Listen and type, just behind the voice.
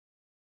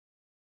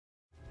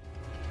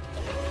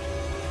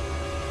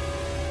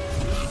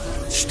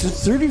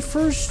It's the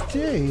 31st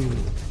day,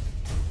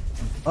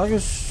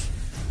 August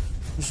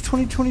is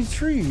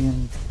 2023,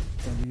 and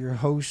I'm your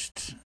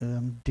host,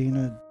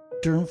 Dana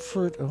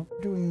Durnford. I hope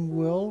you're doing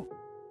well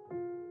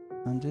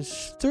on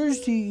this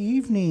Thursday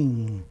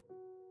evening.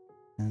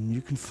 And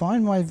you can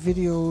find my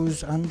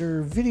videos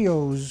under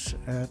videos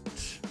at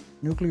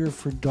Nuclear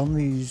for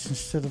Dummies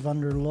instead of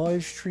under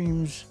live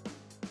streams,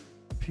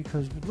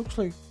 because it looks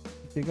like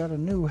they got a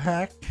new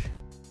hack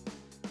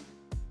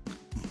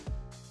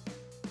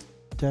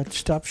that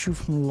stops you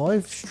from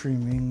live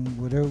streaming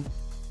without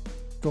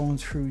going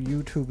through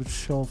YouTube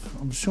itself.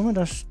 I'm assuming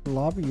that's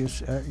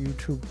lobbyists at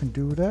YouTube can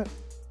do that.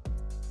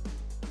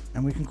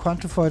 And we can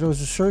quantify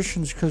those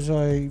assertions because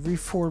I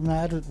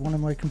reformatted one of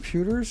my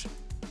computers.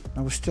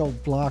 I was still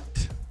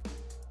blocked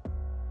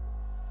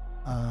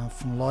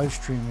from live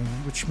streaming,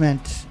 which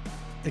meant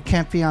it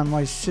can't be on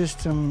my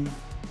system.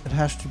 It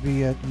has to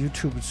be at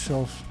YouTube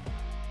itself,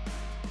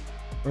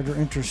 or they're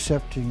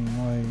intercepting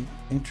my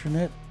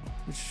internet,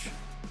 which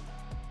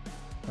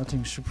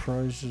nothing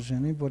surprises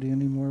anybody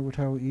anymore with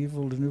how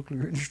evil the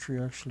nuclear industry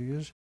actually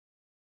is.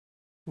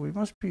 We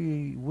must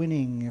be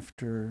winning if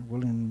they're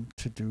willing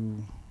to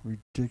do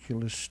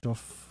ridiculous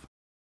stuff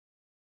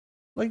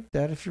like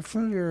that. If you're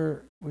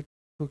familiar with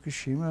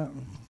Fukushima,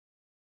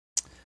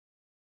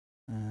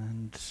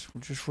 and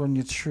we'll just run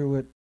you through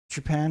it.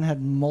 Japan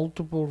had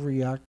multiple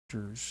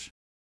reactors,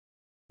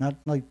 not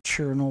like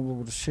Chernobyl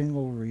with a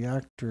single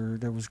reactor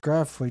that was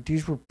graphite.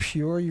 These were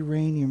pure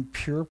uranium,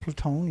 pure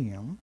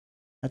plutonium.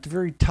 At the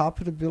very top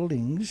of the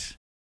buildings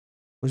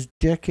was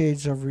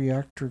decades of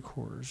reactor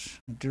cores.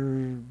 Their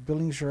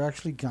buildings are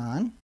actually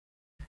gone.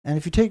 And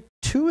if you take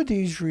two of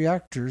these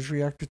reactors,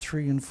 reactor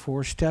 3 and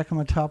 4, stack them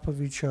on top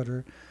of each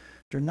other,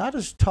 they're not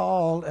as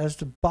tall as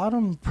the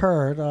bottom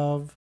part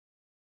of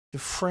the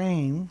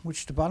frame,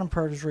 which the bottom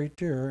part is right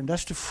there. And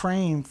that's the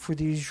frame for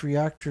these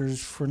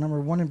reactors, for number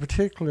 1 in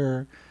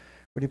particular,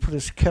 where they put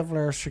this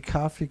Kevlar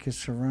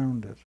sarcophagus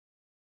around it.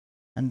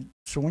 And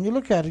so when you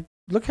look at it,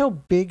 look how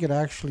big it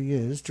actually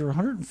is. They're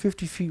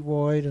 150 feet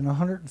wide and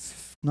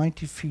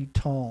 190 feet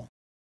tall.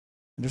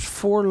 And there's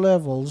 4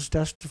 levels.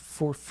 That's the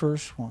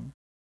first one.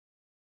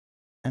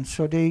 And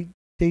so they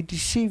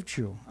deceived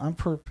you on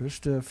purpose.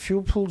 The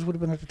fuel pools would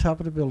have been at the top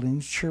of the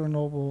buildings.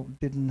 Chernobyl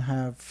didn't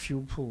have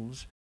fuel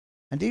pools.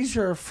 And these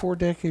are 4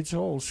 decades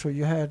old. So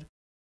you had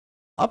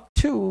up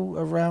to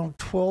around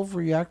 12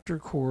 reactor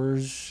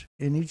cores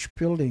in each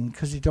building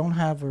because you don't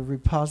have a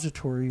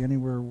repository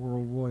anywhere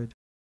worldwide.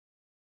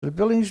 The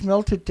buildings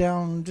melted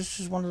down. This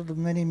is one of the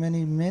many,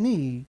 many,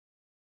 many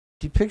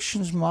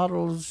depictions,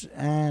 models,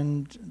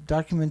 and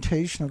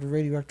documentation of the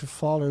radioactive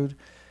fallout.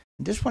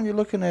 And this one, you're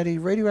looking at a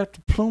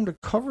radioactive plume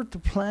that covered the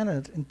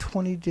planet in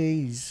 20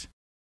 days.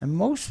 And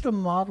most of the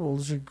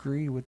models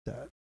agree with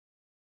that.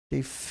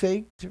 They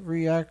faked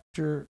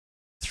reactor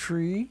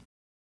 3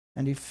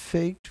 and they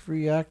faked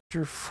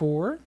reactor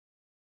 4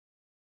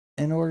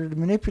 in order to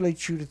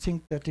manipulate you to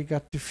think that they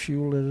got the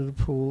fuel out of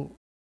the pool.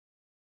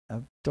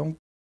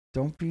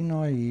 Don't be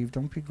naive.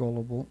 Don't be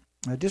gullible.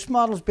 This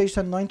model is based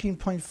on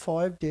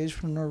 19.5 days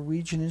from the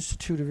Norwegian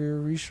Institute of Air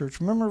Research.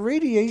 Remember,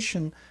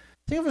 radiation,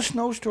 think of a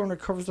snowstorm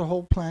that covers the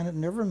whole planet and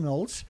never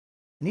melts.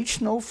 And each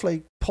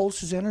snowflake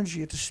pulses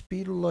energy at the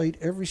speed of light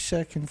every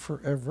second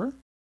forever.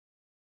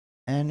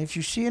 And if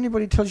you see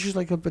anybody tells you it's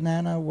like a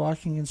banana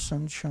walking in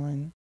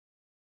sunshine,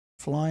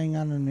 flying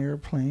on an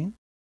airplane,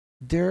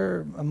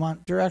 they're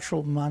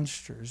actual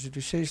monsters. If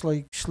you say it's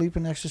like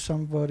sleeping next to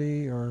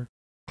somebody or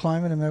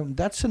climbing a mountain,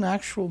 that's an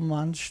actual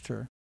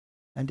monster.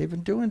 And they've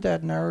been doing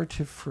that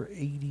narrative for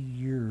 80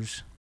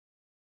 years.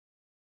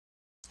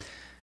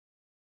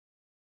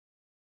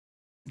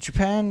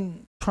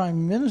 Japan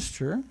Prime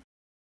Minister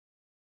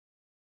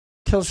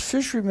tells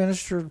Fishery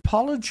Minister to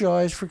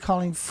apologize for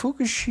calling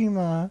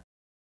Fukushima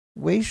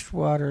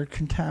wastewater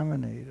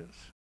contaminated.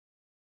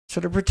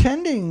 So they're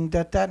pretending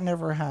that that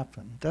never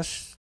happened.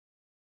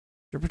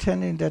 They're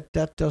pretending that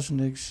that doesn't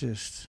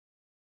exist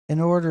in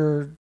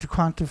order to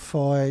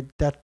quantify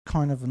that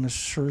kind of an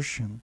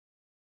assertion.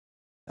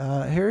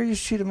 Here you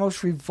see the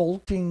most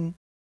revolting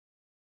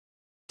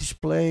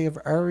display of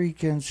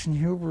arrogance and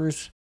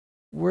hubris,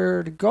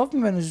 where the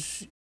government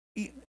is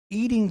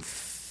eating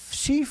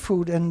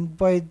seafood, and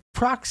by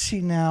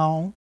proxy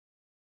now,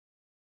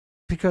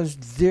 because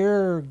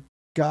they're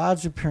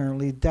gods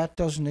apparently, that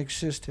doesn't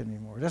exist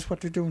anymore. That's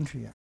what they're doing to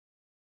you.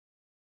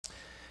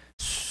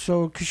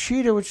 So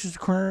Kishida, which is the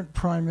current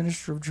Prime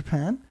Minister of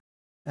Japan,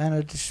 and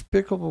a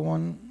despicable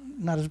one,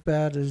 not as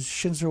bad as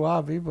Shinzo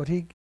Abe, but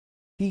he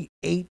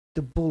ate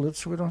the bullet,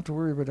 so we don't have to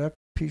worry about that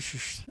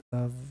piece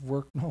of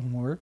work no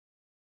more.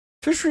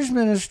 Fisheries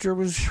Minister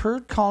was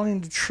heard calling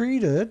to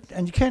treat it,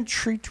 and you can't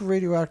treat the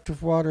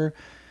radioactive water.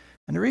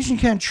 And the reason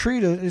you can't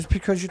treat it is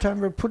because you're talking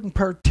about putting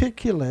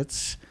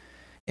particulates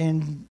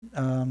in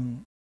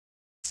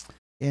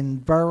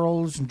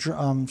barrels and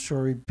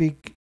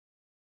big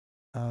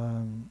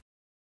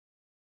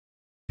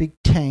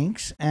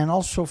tanks, and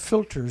also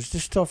filters.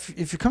 This stuff,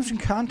 if it comes in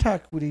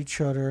contact with each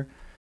other,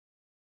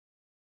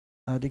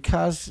 they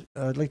cause,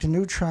 like the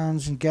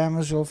neutrons and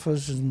gammas,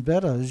 alphas, and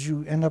betas,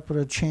 you end up with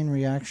a chain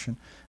reaction.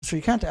 So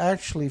you can't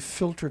actually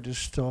filter this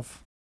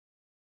stuff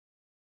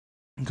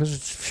because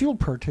it's fuel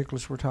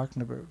particles we're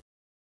talking about.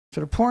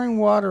 So they're pouring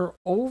water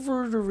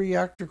over the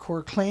reactor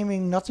core,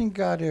 claiming nothing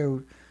got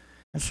out.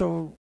 And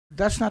so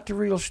that's not the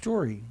real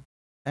story.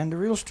 And the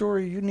real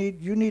story, you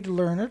need to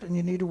learn it, and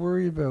you need to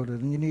worry about it,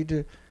 and you need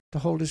to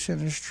hold this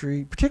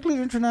industry, particularly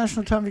the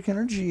International Atomic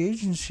Energy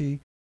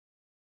Agency,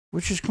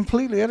 which is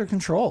completely out of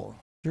control.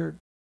 They're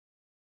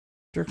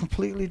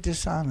completely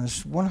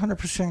dishonest,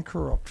 100%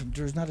 corrupt.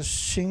 There's not a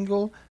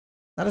single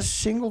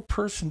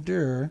person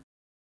there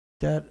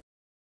that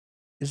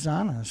is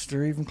honest,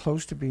 or even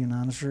close to being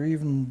honest, or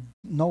even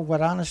know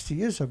what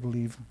honesty is, I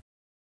believe.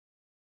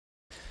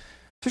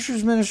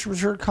 Fisheries Minister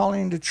was heard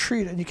calling to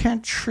treat, and you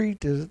can't treat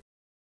the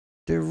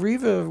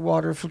Riva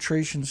water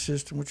filtration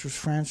system, which was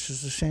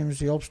France's, the same as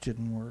the ALPS,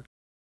 didn't work.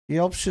 The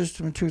ALPS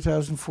system in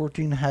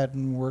 2014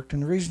 hadn't worked,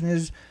 and the reason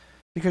is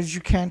because you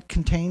can't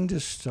contain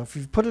this stuff.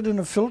 If you put it in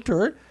a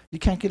filter, you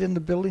can't get in the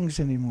buildings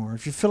anymore.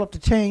 If you fill up the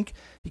tank,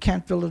 you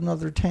can't build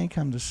another tank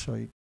on the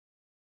site.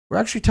 We're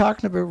actually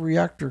talking about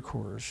reactor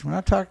cores. We're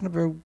not talking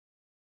about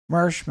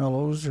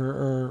marshmallows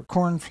or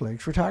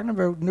cornflakes. We're talking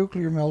about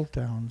nuclear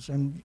meltdowns.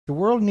 And the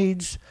world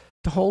needs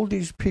to hold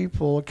these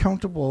people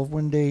accountable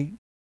when they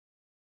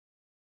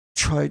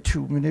try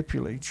to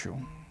manipulate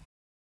you.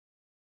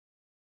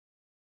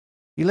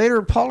 He later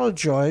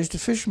apologized. The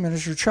fish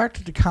minister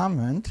retracted the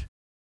comment,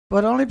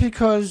 but only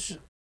because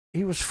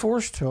he was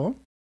forced to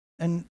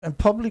and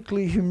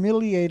publicly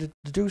humiliated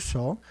to do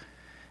so,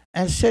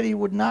 and said he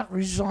would not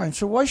resign.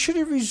 So why should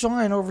he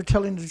resign over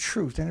telling the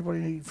truth?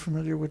 Anybody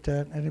familiar with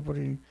that?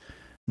 Anybody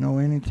know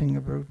anything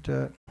about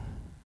that?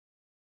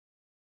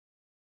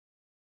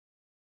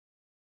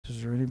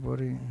 Is there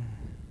anybody?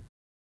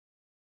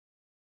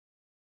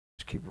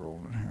 Let's keep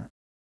rolling here.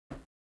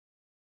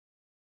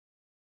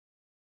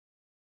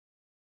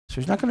 So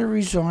he's not going to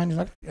resign,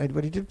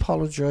 but he did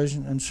apologize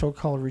and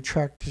so-called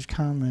retract his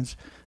comments.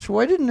 So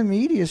why didn't the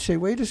media say,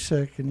 wait a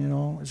second, you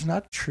know, it's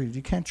not treated.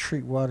 You can't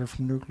treat water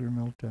from nuclear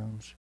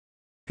meltdowns.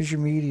 Because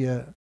your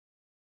media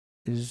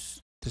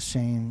is the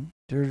same.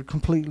 They're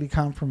completely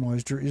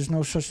compromised. There is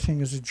no such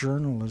thing as a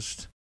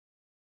journalist.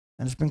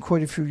 And it's been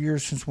quite a few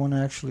years since one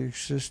actually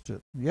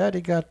existed. Yeah,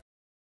 they got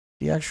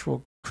the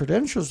actual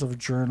credentials of a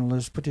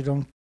journalist, but they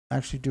don't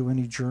actually do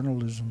any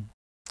journalism.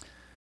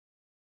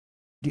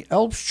 The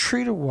Alps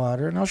treated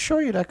water, and I'll show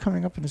you that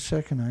coming up in a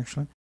second,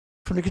 actually,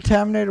 from the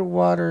contaminated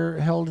water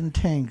held in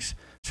tanks.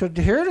 So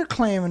here they're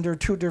claiming there are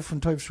two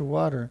different types of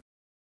water.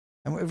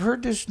 And we've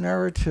heard this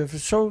narrative.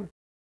 So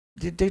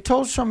they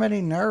told so many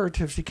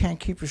narratives you can't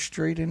keep it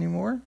straight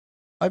anymore.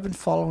 I've been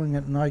following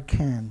it, and I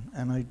can,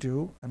 and I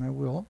do, and I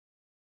will.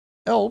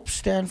 ALP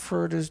stand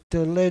for the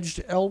alleged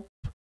ALP,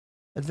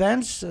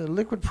 Advanced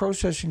Liquid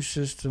Processing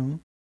System.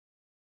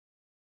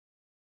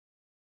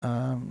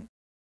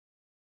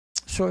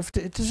 So if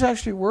this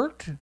actually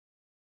worked,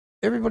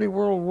 everybody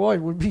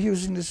worldwide would be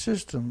using the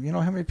system. You know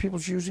how many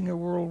people's using it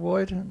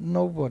worldwide?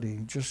 Nobody.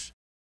 Just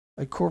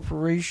a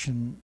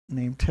corporation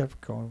named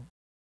TEPCO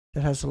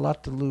that has a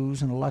lot to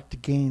lose and a lot to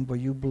gain by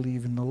you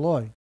believing the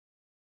lie.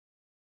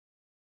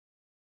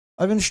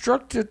 I've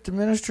instructed the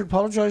minister to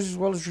apologize as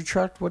well as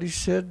retract what he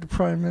said, the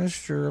prime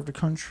minister of the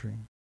country.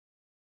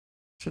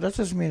 So that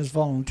doesn't mean it's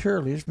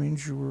voluntarily. It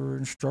means you were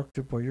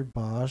instructed by your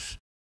boss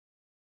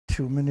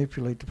to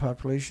manipulate the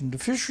population. The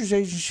fisheries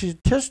agency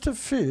tested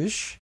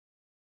fish,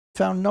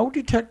 found no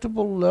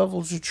detectable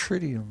levels of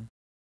tritium.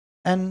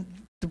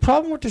 And the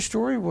problem with the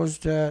story was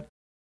that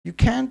you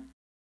can't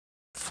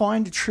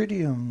find the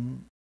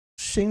tritium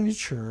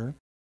signature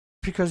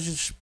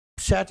because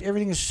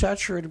everything is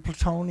saturated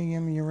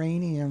plutonium,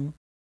 uranium,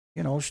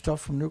 you know,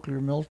 stuff from nuclear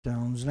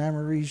meltdowns, and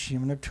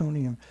americium,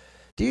 neptunium.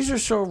 These are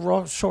so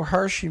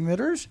harsh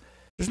emitters.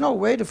 There's no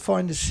way to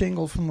find a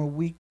single from a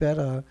weak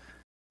beta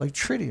like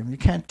tritium. You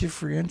can't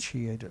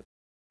differentiate it.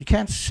 You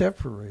can't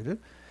separate it.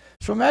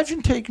 So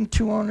imagine taking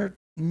 200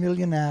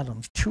 million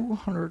atoms,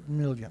 200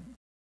 million,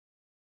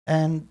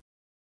 and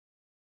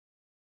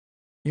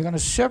you're going to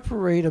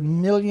separate a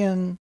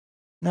million.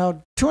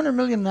 Now, 200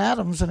 million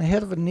atoms on the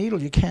head of a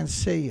needle, you can't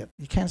see it.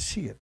 You can't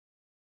see it.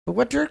 But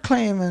what they're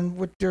claiming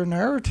with their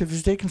narrative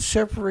is they can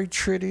separate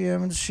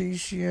tritium and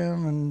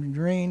cesium and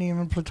uranium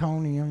and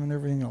plutonium and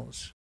everything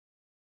else.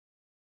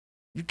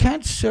 You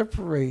can't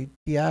separate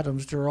the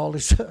atoms. They're all the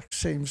exact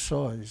same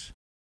size.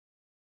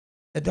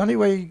 And the only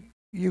way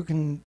you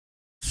can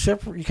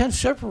separate, you can't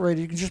separate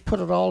it, you can just put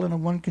it all in a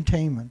one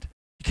containment.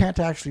 You can't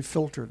actually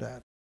filter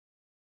that.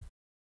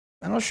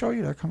 And I'll show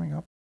you that coming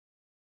up.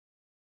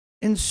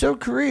 In South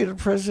Korea, the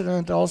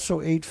president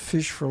also ate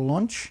fish for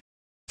lunch.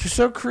 So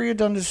South Korea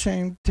done the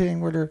same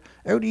thing where they're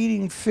out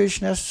eating fish,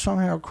 and that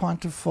somehow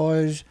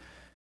quantifies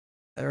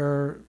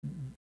or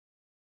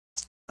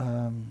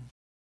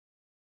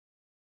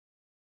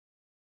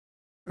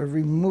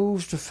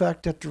removes the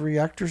fact that the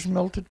reactors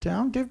melted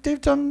down.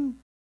 They've done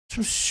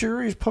some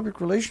serious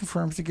public relation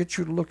firms to get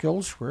you to look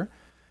elsewhere.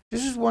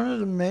 This is one of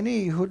the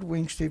many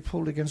hoodwinks they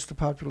pulled against the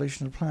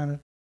population of the planet.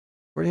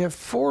 where they have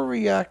 4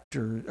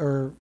 reactors,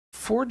 or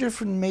 4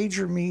 different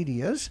major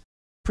medias,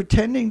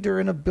 pretending they're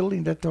in a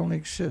building that don't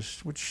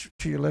exist, which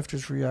to your left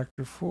is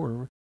Reactor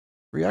 4.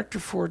 Reactor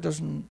 4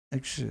 doesn't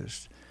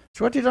exist.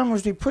 So what they done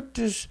was they put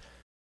this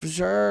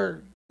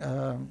bizarre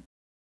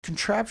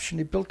contraption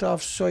they built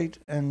off-site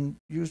and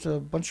used a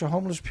bunch of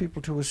homeless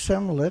people to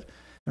assemble it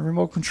and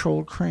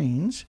remote-controlled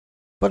cranes.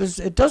 But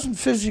it doesn't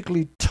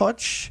physically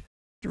touch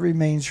the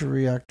remains of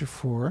Reactor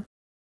 4.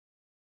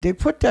 They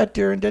put that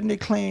there, and then they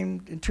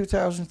claimed in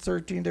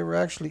 2013 they were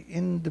actually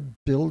in the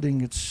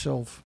building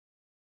itself.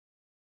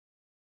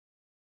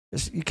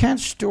 You can't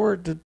store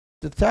the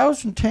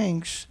 1,000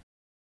 tanks.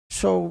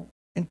 So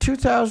in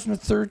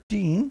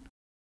 2013,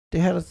 they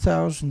had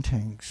 1,000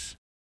 tanks.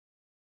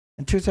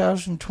 In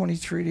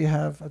 2023, they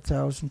have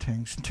 1,000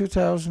 tanks. In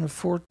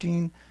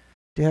 2014,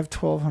 they have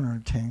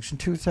 1,200 tanks. In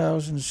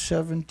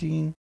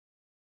 2017,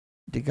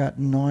 they got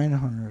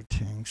 900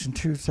 tanks. In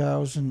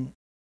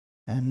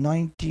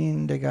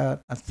 2019, they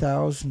got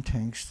 1,000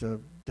 tanks.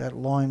 That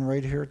line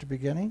right here at the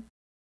beginning.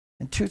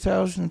 In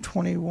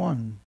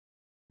 2021,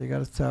 they got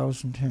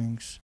 1,000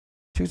 tanks.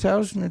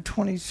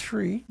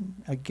 2023,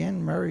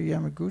 again, Mari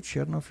Yamaguchi,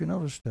 I don't know if you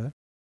noticed that.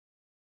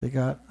 They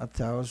got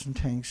 1,000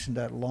 tanks in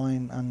that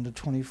line on the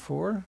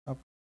 24 up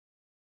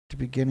to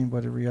beginning by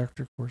the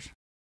reactor course.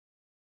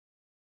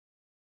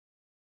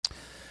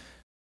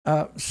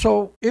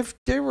 So if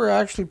they were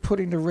actually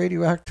putting the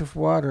radioactive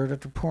water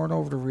that they're pouring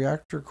over the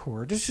reactor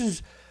core, this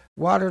is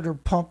water they're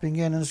pumping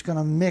in and it's going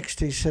to mix,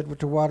 they said, with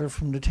the water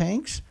from the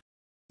tanks.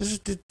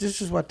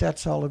 This is what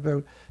that's all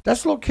about.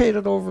 That's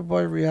located over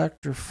by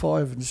Reactor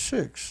 5 and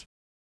 6,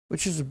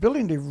 which is a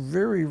building they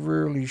very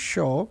rarely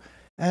show,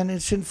 and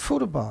it's in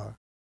Fukushima.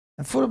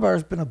 And Fukushima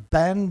has been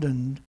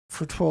abandoned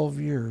for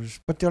 12 years.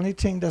 But the only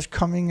thing that's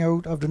coming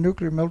out of the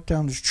nuclear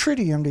meltdown is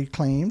tritium, they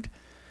claimed.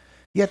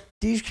 Yet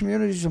these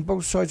communities on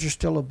both sides are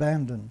still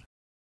abandoned.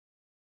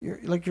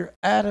 You're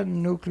at a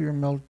nuclear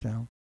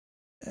meltdown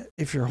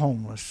if you're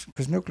homeless,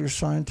 because nuclear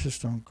scientists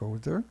don't go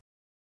there.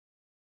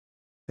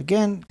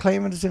 Again,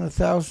 claiming it's in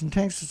 1,000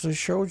 tanks, as I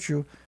showed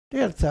you. They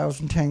had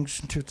 1,000 tanks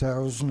in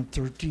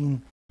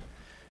 2013.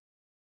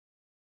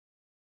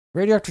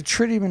 Radioactive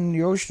tritium in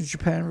the ocean,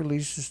 Japan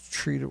releases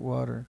treated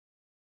water.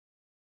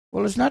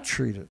 Well, it's not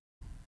treated.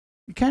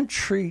 You can't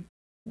treat.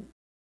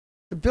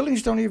 The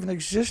buildings don't even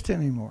exist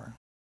anymore.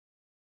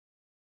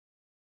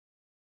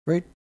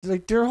 Right?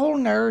 Like, their whole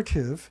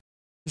narrative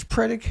is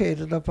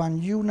predicated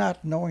upon you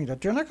not knowing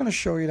that. They're not going to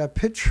show you that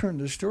picture in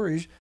the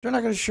stories. They're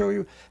not going to show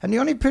you. And the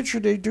only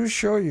picture they do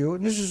show you,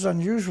 and this is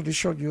unusual, they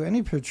showed you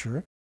any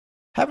picture,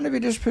 happened to be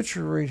this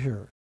picture right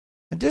here.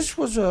 And this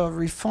was a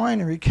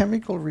refinery,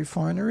 chemical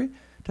refinery,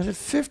 that had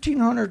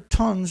 1,500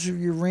 tons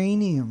of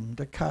uranium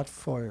that caught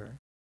fire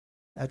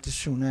at the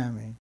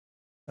tsunami,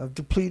 of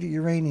depleted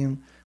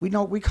uranium. We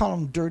call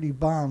them dirty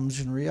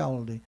bombs in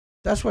reality.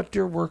 That's what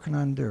they're working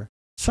on there.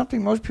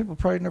 Something most people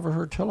probably never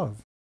heard tell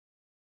of.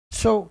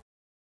 So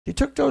they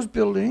took those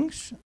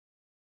buildings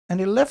and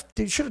they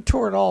should have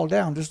tore it all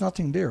down. There's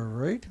nothing there,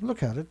 right?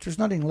 Look at it. There's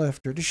nothing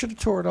left there. They should have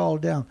tore it all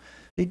down.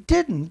 They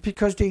didn't,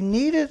 because they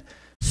needed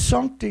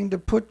something to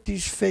put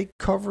these fake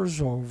covers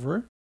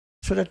over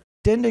so that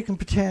then they can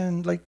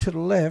pretend, like, to the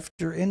left,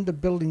 they're in the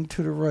building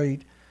to the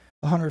right,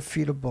 100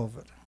 feet above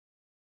it.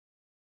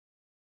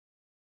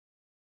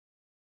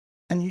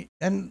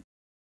 And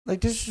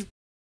like, this is,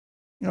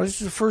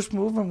 this is the first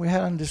movement we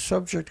had on this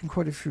subject in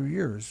quite a few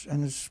years,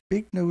 and it's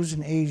big news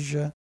in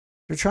Asia.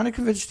 They're trying to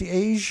convince the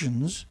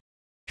Asians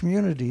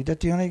community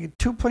that they only get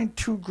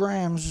 2.2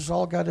 grams is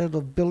all got out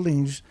of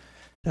buildings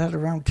that had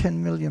around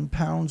 10 million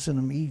pounds in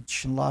them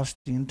each and lost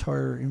the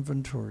entire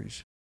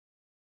inventories.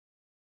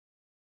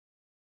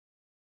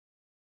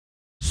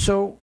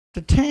 So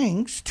the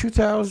tanks,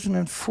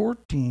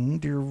 2014,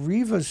 the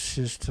AREVA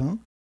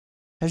system,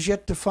 has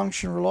yet to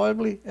function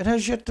reliably. It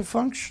has yet to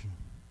function.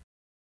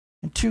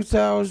 In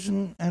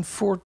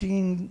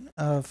 2014,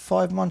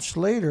 5 months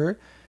later,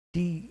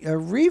 the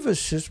AREVA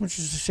system, which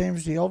is the same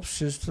as the ELP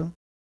system,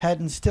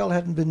 still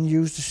hadn't been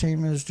used the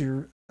same as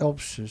the ELP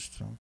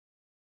system.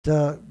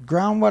 The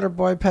groundwater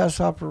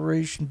bypass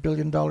operation, $1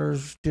 billion,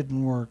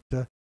 didn't work.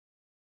 The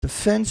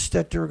fence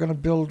that they were going to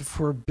build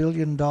for $1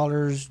 billion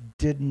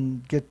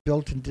didn't get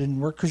built and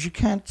didn't work, because you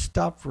can't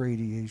stop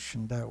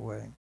radiation that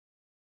way.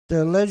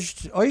 The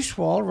alleged ice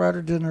wall,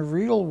 rather than a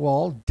real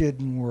wall,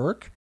 didn't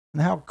work.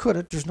 And how could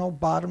it? There's no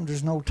bottom,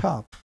 there's no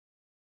top.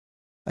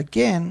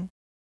 Again,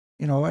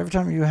 every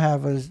time you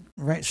have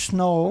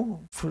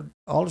snow,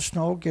 all the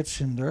snow gets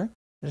in there,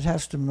 it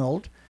has to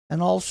melt, and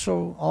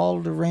also all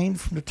the rain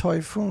from the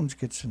typhoons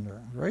gets in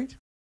there, right?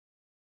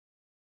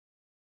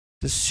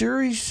 The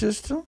series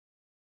system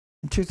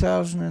in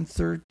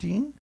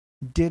 2013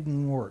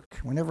 didn't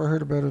work. We never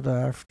heard about it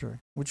after,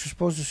 which was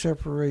supposed to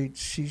separate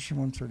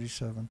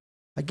cesium-137.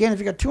 Again, if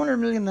you got 200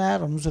 million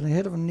atoms in a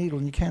hit of a needle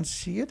and you can't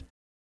see it,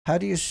 how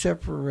do you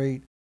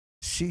separate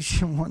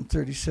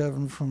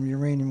cesium-137 from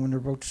uranium when they're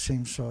both the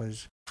same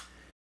size?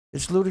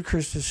 It's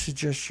ludicrous to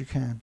suggest you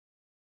can.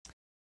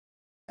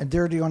 And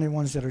they're the only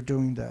ones that are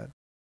doing that.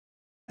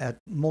 at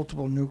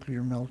multiple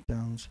nuclear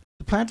meltdowns.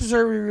 The plant has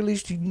already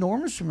released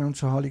enormous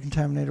amounts of highly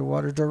contaminated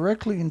water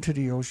directly into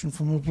the ocean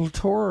from a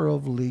plethora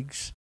of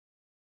leaks.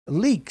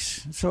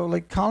 So,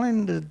 like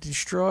calling the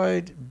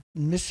destroyed,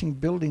 missing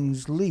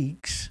buildings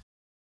leaks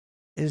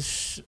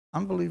is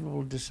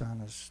unbelievable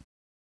dishonest.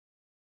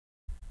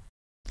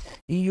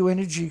 EU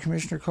Energy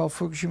Commissioner called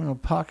Fukushima an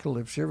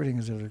apocalypse. Everything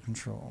is out of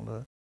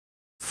control.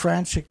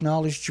 France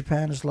acknowledged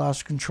Japan has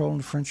lost control and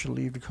the French will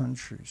leave the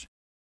countries.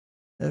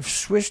 The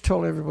Swiss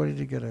told everybody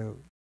to get out.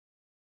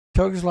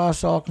 Turkey's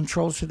lost all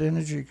control, said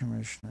energy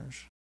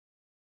commissioners.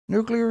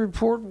 Nuclear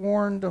report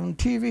warned on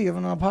TV of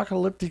an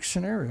apocalyptic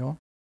scenario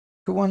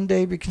could one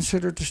day be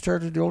considered to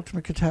start the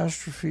ultimate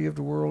catastrophe of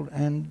the world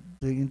and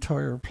the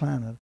entire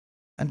planet.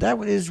 And that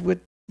is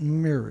with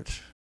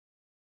merit.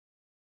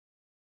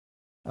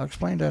 I'll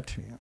explain that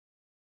to you.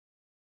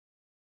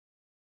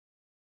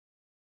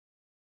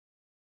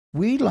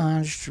 We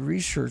launched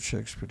research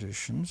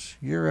expeditions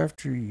year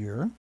after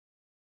year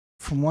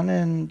from one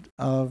end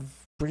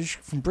of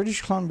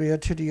British Columbia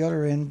to the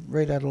other end,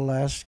 right at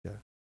Alaska.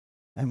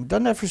 And we've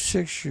done that for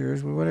 6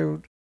 years. We went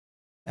out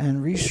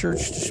and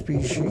researched the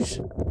species,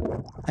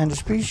 and the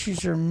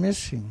species are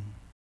missing.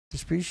 The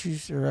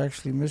species are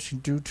actually missing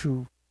due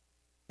to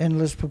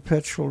endless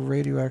perpetual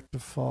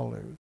radioactive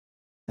fallout.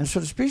 And so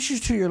the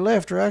species to your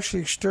left are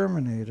actually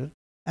exterminated,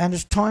 and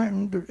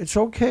it's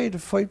okay to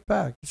fight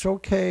back. It's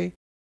okay,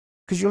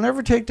 because you'll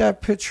never take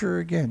that picture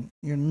again.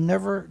 You'll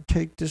never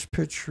take this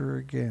picture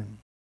again.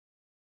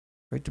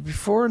 Right? The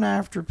before and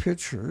after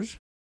pictures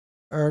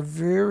are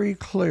very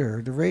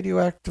clear. The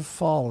radioactive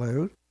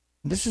fallout,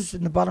 and this is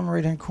in the bottom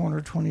right-hand corner,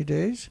 20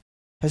 days,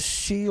 has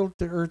sealed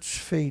the Earth's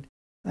fate.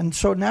 And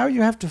so now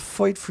you have to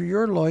fight for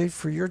your life,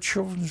 for your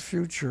children's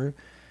future,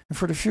 and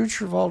for the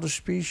future of all the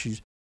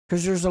species.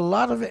 Because there's a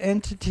lot of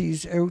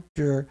entities out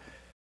there,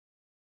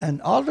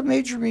 and all the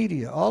major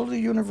media, all the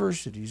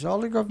universities, all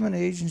the government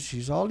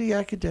agencies, all the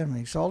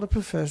academics, all the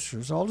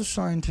professors, all the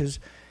scientists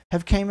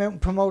have came out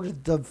and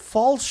promoted the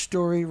false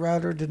story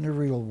rather than the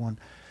real one.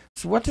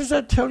 So what does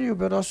that tell you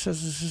about us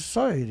as a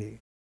society?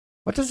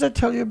 What does that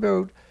tell you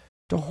about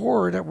the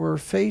horror that we're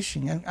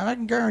facing? And I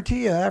can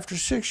guarantee you, after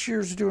 6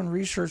 years of doing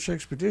research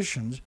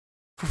expeditions,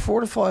 for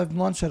 4 to 5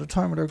 months at a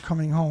time without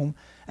coming home,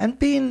 and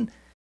being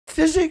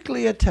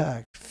physically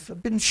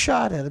attacked, been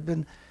shot at,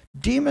 been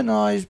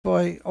demonized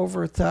by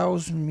over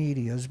 1,000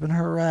 media, has been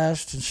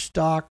harassed and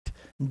stalked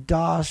and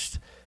dossed.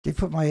 They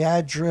put my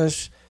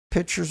address,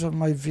 pictures of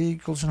my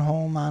vehicles and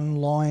home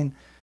online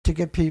to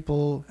get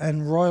people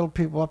and roil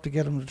people up to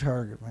get them to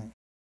target me.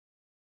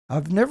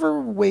 I've never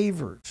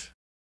wavered.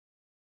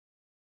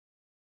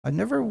 I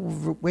never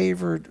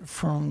wavered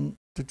from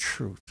the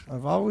truth.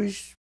 I've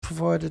always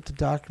provided the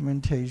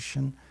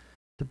documentation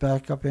to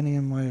back up any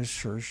of my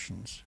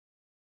assertions.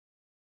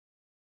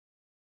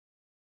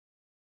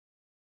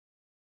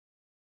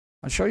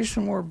 I'll show you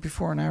some more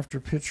before and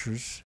after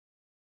pictures,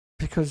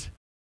 because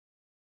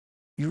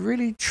you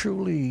really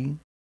truly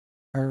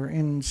are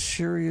in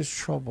serious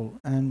trouble,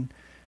 and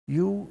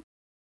you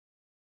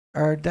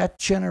are that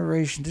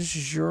generation. This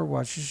is your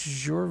watch. This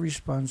is your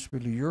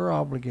responsibility. You're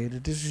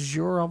obligated. This is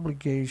your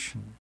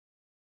obligation.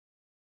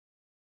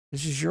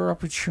 This is your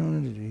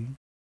opportunity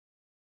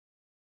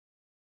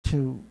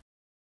to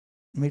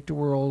make the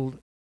world,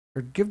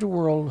 or give the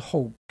world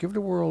hope, give the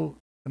world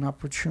an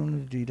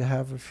opportunity to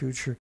have a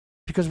future.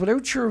 Because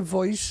without your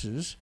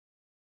voices,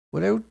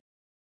 without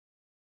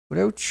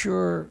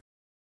your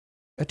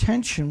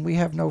attention, we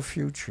have no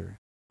future.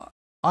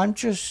 I'm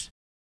just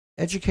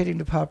educating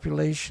the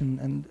population,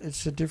 and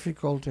it's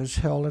difficult as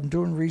hell. And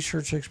doing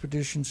research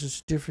expeditions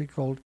is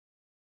difficult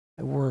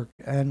work,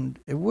 and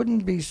it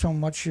wouldn't be so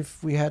much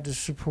if we had the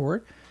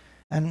support.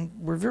 And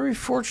we're very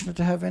fortunate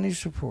to have any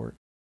support.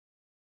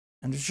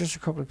 And there's just a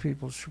couple of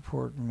people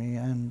supporting me,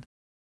 and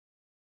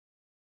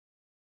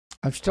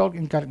I've still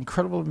got an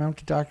incredible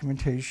amount of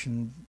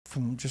documentation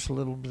from just a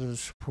little bit of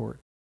support.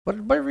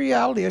 But by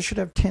reality, I should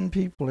have 10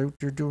 people out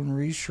there doing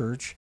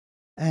research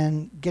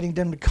and getting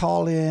them to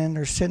call in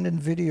or send in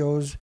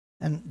videos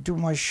and do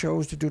my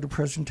shows to do the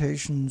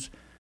presentations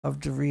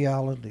of the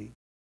reality.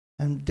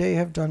 And they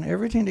have done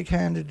everything they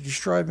can to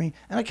destroy me.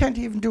 And I can't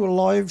even do a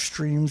live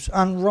streams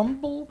on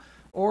Rumble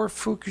or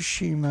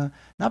Fukushima,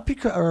 not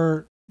because,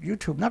 or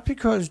YouTube, not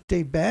because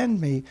they banned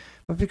me,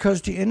 but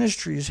because the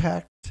industry is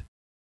hacked,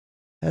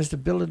 has the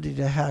ability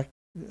to hack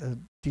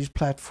these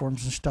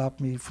platforms and stop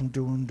me from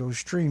doing those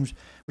streams,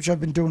 which I've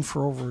been doing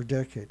for over a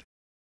decade.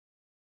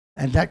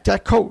 And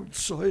that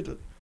coincided.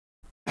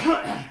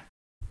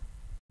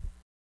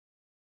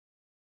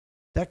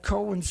 That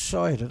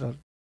coincided, I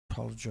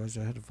apologize,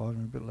 I had the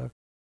volume a bit low.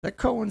 That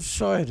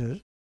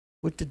coincided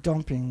with the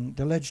dumping,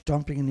 the alleged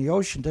dumping in the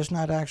ocean that's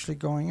not actually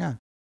going on.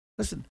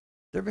 Listen,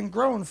 they've been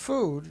growing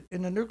food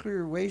in the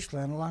nuclear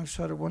wasteland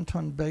alongside of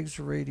 1-ton bags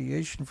of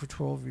radiation for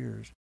 12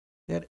 years.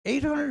 They had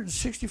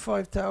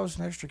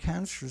 865,000 extra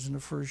cancers in the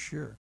first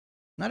year.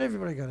 Not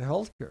everybody got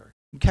health care.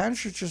 And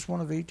cancer is just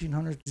one of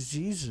 1,800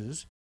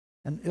 diseases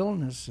and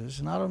illnesses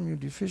and autoimmune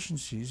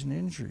deficiencies and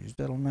injuries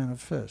that'll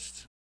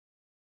manifest.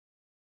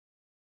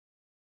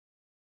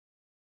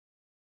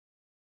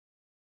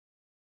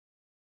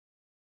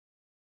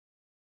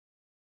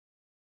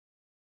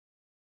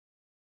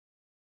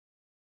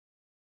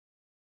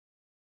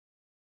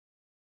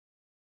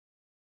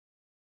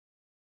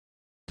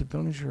 the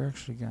buildings are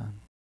actually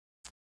gone.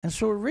 And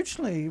so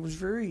originally, it was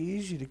very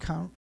easy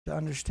to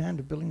understand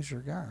the buildings are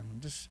gone.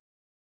 This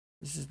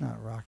is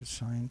not rocket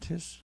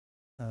scientists'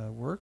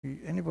 work.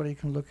 Anybody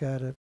can look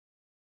at it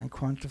and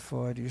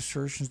quantify the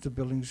assertions the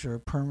buildings are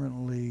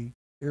permanently,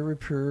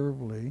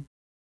 irreparably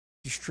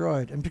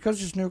destroyed. And because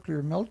there's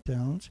nuclear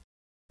meltdowns,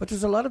 but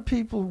there's a lot of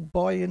people who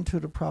buy into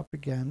the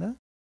propaganda.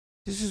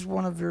 This is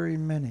one of very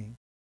many.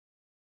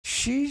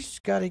 She's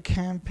got a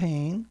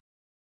campaign.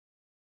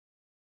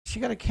 She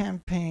got a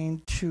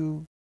campaign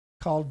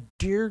called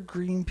Dear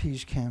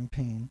Greenpeace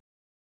campaign,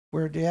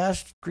 where they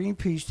asked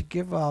Greenpeace to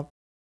give up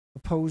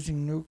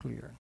opposing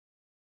nuclear.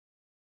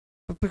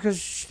 But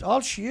because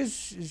all she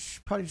is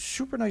probably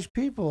super nice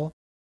people,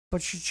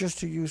 but she's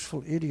just a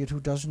useful idiot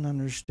who doesn't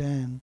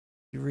understand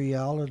the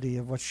reality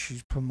of what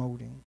she's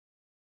promoting.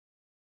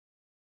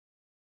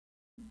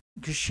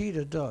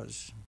 Kishida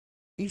does.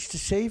 Eats the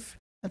safe,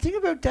 and think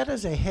about that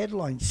as a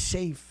headline,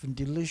 safe and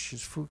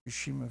delicious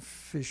Fukushima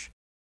fish.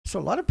 So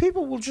a lot of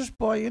people will just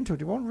buy into it.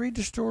 They won't read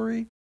the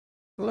story.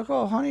 They're like,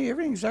 oh, honey,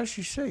 everything's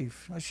actually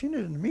safe. I've seen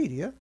it in the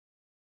media.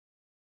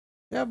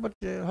 Yeah, but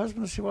the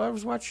husband will say, well, I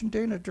was watching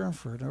Dana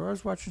Durnford, or I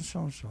was watching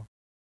so-and-so.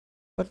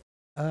 But,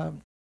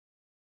 no,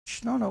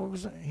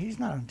 he's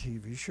not on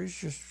TV. Sure, he's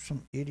just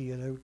some idiot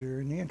out there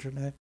in the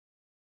internet.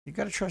 You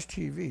got to trust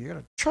TV. You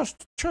got to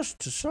trust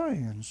to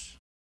science.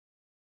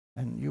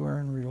 And you are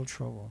in real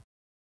trouble.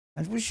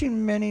 And we've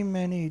seen many,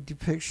 many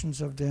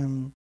depictions of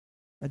them.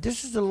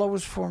 This is the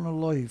lowest form of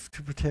life,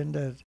 to pretend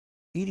that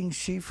eating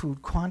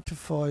seafood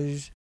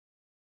quantifies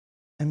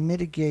and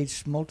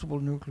mitigates multiple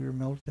nuclear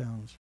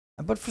meltdowns.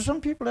 But for some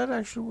people, that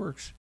actually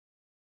works.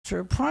 So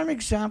a prime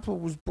example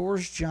was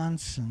Boris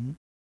Johnson,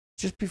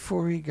 just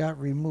before he got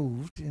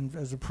removed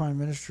as the Prime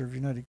Minister of the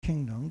United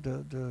Kingdom,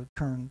 the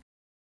current.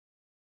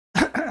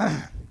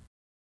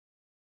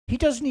 He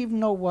doesn't even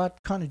know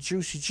what kind of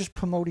juice. He's just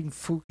promoting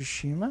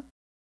Fukushima.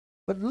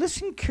 But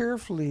listen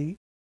carefully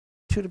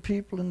to the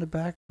people in the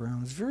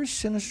background. It's very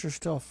sinister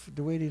stuff,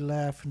 the way they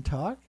laugh and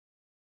talk.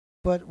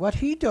 But what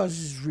he does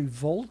is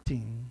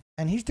revolting.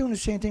 And he's doing the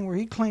same thing where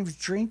he claims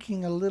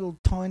drinking a little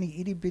tiny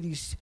itty bitty,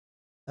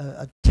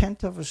 a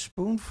tenth of a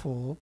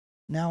spoonful,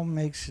 now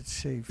makes it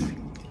safe.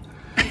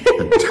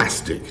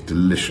 Fantastic,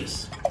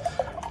 delicious.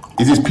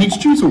 Is this peach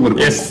juice or what?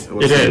 Yes,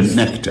 it is.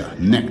 Nectar.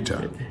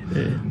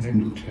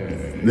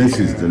 This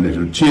is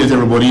delicious. Cheers,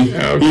 everybody.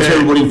 Okay. Here's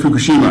everybody in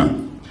Fukushima.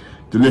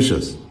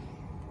 Delicious.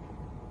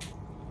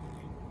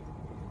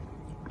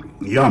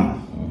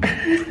 Yum.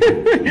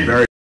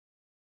 Very.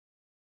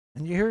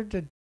 And you heard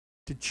the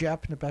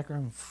Jap in the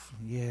background.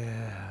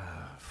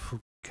 Yeah,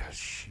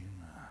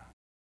 Fukushima.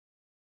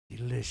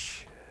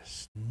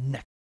 Delicious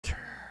nectar.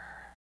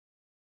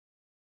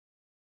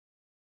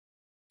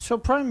 So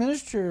Prime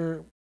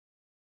Minister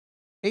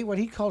ate what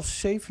he calls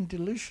safe and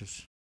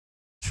delicious.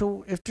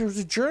 So if there's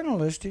a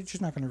journalist, he's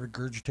just not going to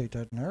regurgitate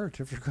that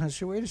narrative. You're going to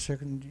say, wait a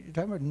second, you're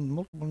talking about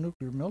multiple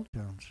nuclear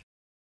meltdowns.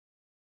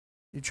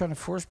 You're trying to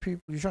force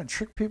people, you're trying to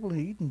trick people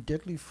into eating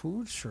deadly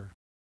foods, sir.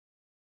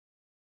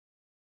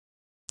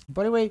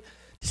 By the way,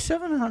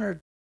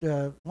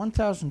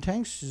 1,000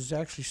 tanks is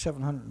actually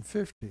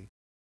 750.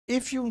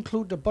 If you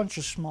include a bunch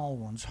of small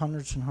ones,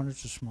 hundreds and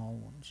hundreds of small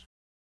ones.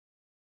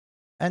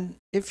 And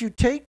if you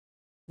take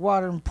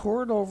water and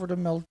pour it over the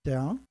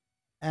meltdown,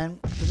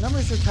 and the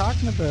numbers they're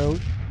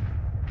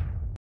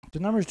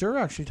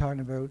actually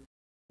talking about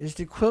is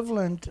the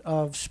equivalent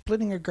of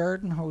splitting a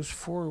garden hose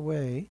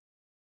 4-way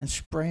and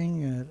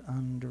spraying it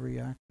on the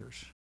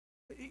reactors.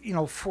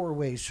 4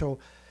 ways. So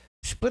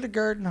split a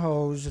garden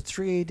hose, a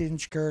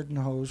 3/8-inch garden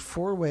hose,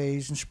 4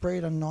 ways, and spray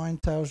it on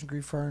 9,000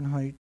 degree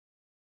Fahrenheit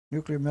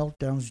nuclear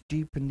meltdowns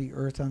deep in the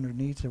earth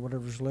underneath it,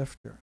 whatever's left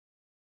there.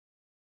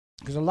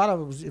 Because a lot of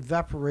it was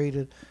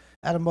evaporated,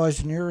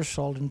 atomized, and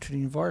aerosoled into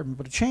the environment.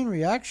 But a chain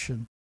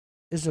reaction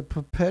is a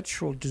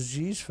perpetual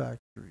disease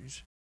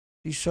factories.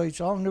 These sites,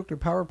 all nuclear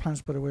power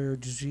plants, by the way, are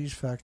disease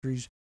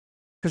factories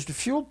because the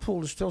fuel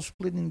pool is still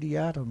splitting the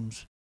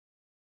atoms.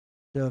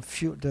 The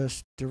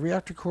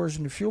reactor cores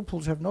and the fuel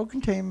pools have no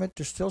containment.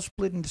 They're still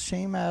splitting the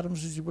same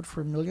atoms as you would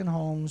for 1 million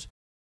homes,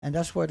 and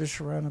that's why they're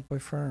surrounded by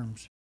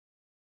farms.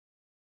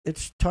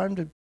 It's time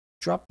to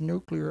drop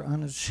nuclear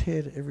on its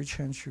head every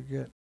chance you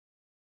get.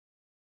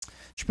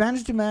 Japan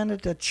has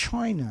demanded that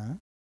China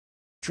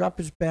drop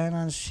its ban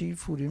on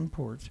seafood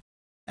imports,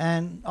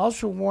 and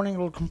also warning it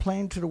will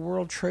complain to the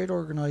World Trade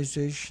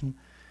Organization,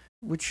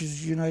 which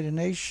is the United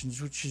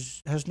Nations,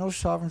 which has no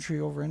sovereignty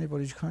over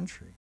anybody's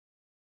country.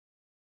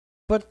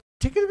 But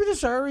take it with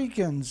its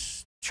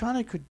arrogance,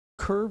 China could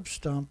curb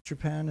stomp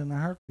Japan in a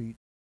heartbeat.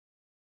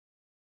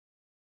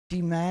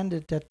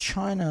 Demanded that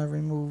China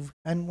remove,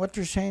 and what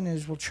they're saying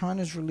is, well,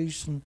 China's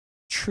releasing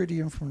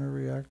tritium from their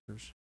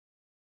reactors.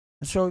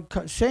 And so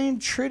saying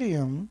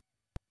tritium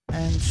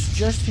and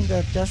suggesting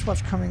that that's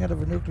what's coming out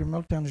of a nuclear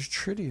meltdown is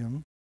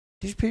tritium,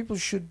 these people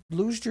should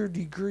lose their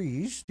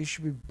degrees. They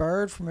should be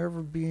barred from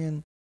ever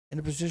being in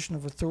a position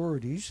of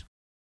authorities.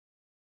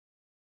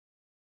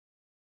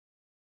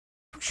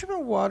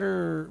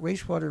 Fukushima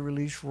wastewater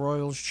release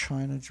Roils,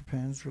 China,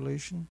 Japan's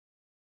relation.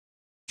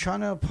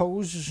 China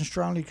opposes and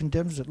strongly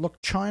condemns it. Look,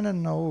 China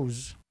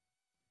knows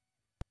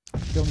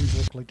buildings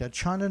look like that.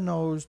 China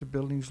knows the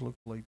buildings look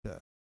like that.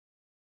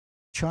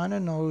 China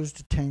knows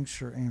the tanks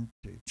are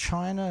empty.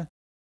 China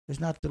is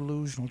not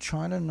delusional.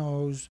 China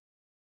knows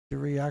the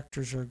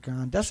reactors are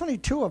gone. That's only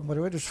 2 of them, by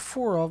the way. There's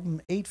 4 of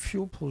them, 8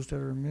 fuel pools that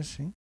are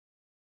missing.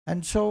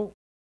 And so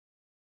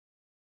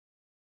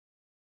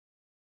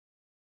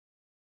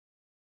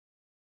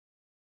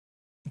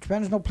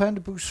Japan has no plan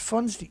to boost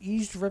funds to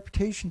ease the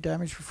reputation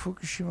damage for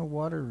Fukushima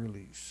water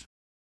release.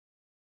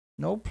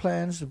 No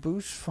plans to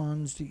boost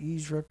funds to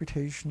ease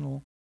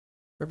reputation's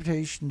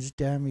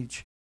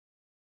damage.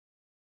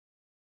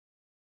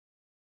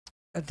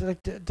 You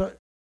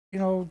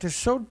know, they're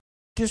so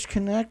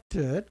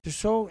disconnected, they're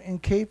so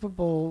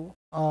incapable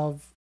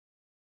of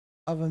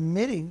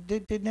admitting.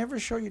 They never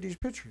show you these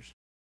pictures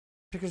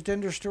because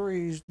then their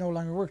stories no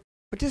longer work.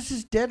 But this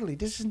is deadly.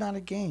 This is not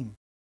a game.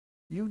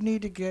 You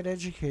need to get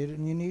educated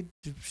and you need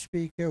to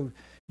speak out.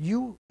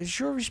 It's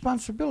your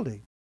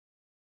responsibility.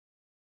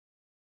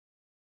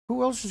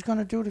 Who else is going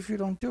to do it if you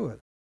don't do it?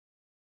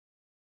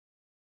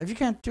 If you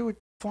can't do it,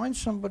 find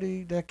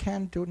somebody that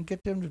can do it and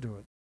get them to do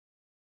it.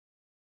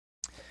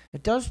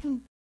 It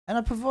doesn't, and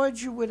it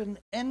provides you with an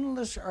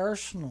endless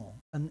arsenal.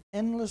 You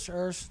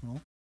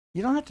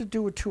don't have to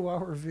do a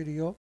 2-hour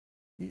video.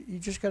 You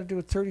just got to do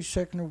a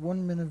 30-second or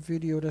 1-minute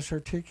video that's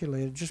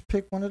articulated. Just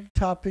pick one of the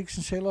topics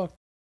and say, look,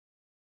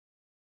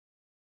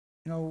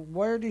 you know,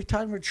 why are they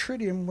talking about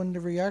tritium when the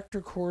reactor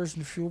cores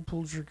and the fuel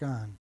pools are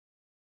gone?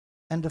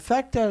 And the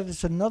fact that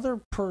it's another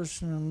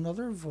person,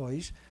 another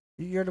voice,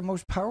 you're the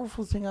most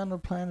powerful thing on the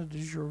planet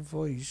is your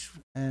voice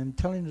and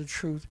telling the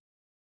truth.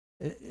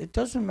 It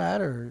doesn't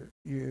matter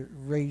your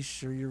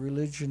race or your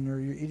religion or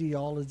your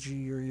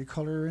ideology or your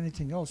color or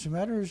anything else. It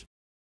matters,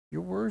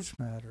 your words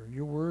matter.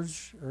 Your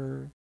words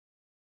are,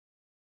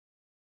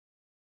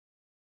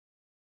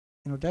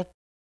 you know, that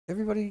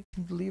everybody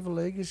can leave a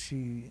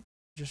legacy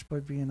just by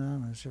being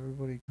honest.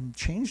 Everybody can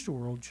change the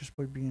world just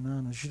by being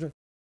honest.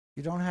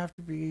 You don't have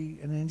to be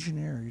an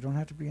engineer. You don't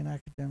have to be an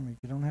academic.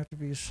 You don't have to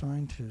be a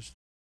scientist.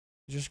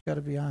 You just got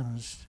to be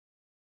honest.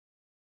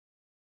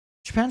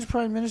 Japan's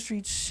prime minister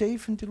eats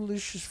safe and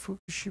delicious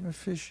Fukushima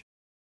fish.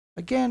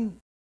 Again,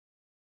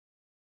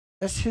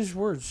 that's his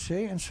words,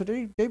 see? And so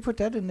they put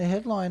that in the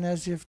headline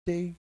as if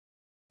they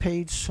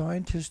paid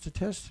scientists to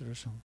test it or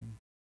something.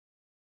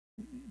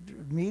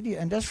 Media,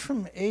 and that's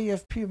from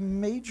AFP, a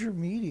major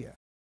media.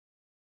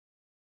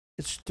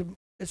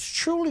 It's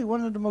truly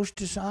one of the most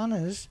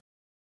dishonest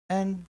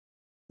and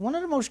one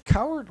of the most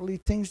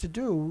cowardly things to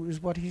do is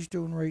what he's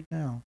doing right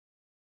now.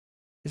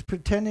 Is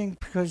pretending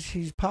because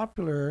he's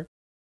popular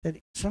that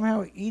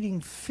somehow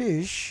eating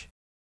fish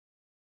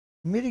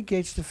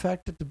mitigates the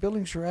fact that the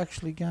buildings are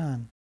actually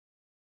gone.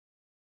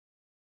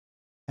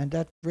 And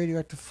that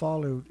radioactive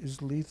fallout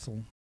is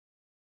lethal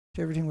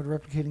to everything with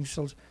replicating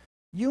cells.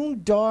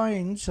 Yoon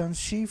dines on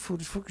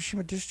seafood as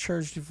Fukushima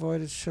discharge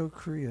divides South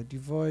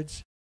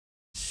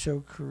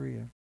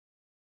Korea.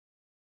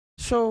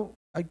 So,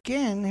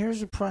 again,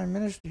 here's the prime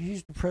minister.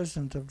 He's the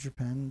president of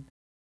Japan.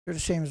 They're the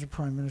same as the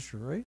prime minister,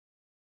 right?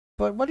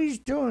 But what he's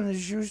doing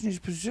is using these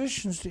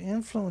positions to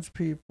influence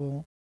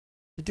people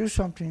to do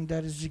something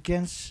that is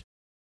against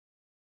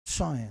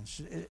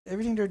science.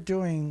 Everything they're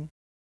doing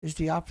is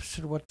the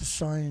opposite of what the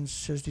science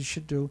says they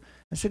should do.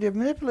 And so they've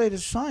manipulated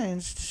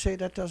science to say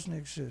that doesn't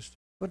exist.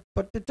 But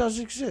it does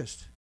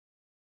exist.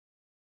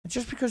 And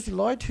just because they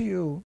lie to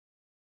you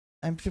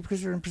and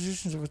because they're in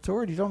positions of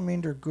authority, don't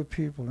mean they're good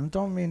people and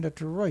don't mean that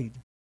they're right.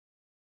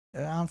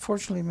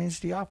 Unfortunately, it means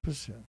the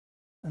opposite.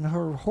 And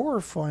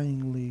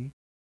horrifyingly,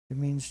 it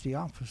means the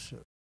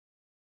opposite.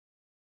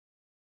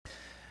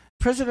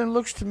 President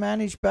looks to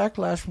manage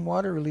backlash from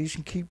water release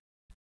and keep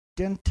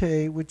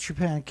dente with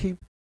Japan, keep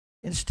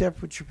in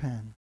step with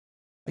Japan.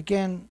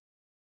 Again,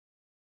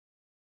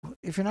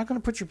 if you're not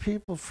going to put your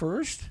people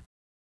first,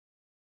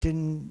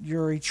 then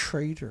you're a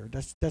traitor.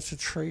 That's a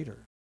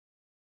traitor.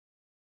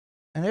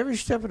 And every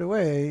step of the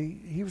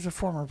way, he was a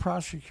former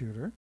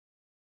prosecutor.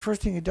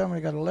 First thing he done when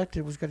he got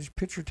elected was got his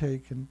picture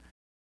taken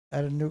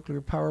at a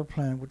nuclear power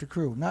plant with the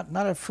crew. Not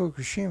at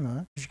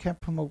Fukushima, because you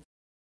can't promote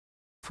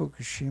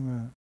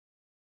Fukushima.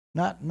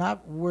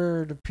 Not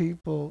where the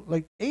people,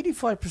 like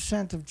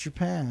 85% of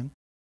Japan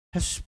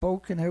has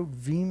spoken out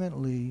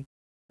vehemently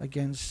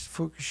against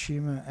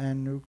Fukushima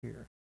and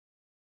nuclear.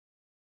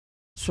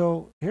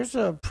 So here's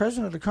the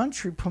president of the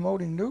country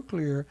promoting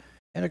nuclear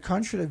in a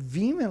country that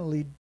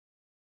vehemently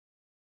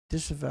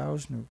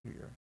disavows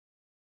nuclear.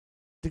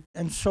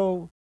 And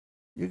so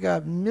you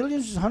got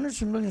millions,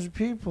 hundreds of millions of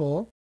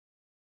people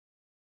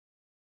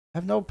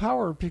have no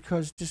power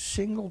because this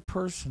single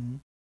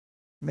person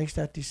makes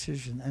that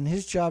decision. And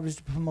his job is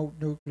to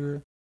promote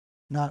nuclear,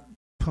 not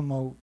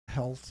promote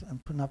health and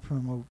not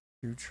promote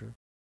future.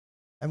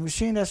 And we've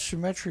seen that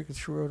symmetric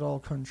throughout all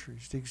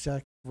countries, the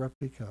exact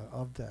replica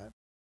of that.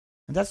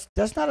 And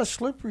that's not a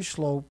slippery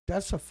slope,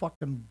 that's a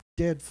fucking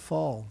dead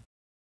fall.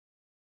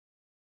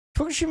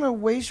 Fukushima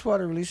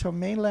wastewater release, how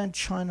mainland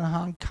China,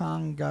 Hong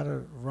Kong got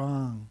it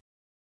wrong.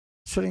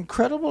 So the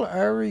incredible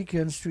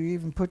arrogance to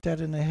even put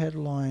that in the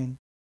headline,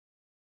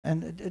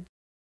 and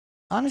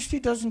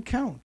honesty doesn't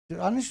count. The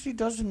honesty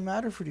doesn't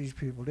matter for these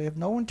people. They have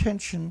no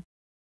intention,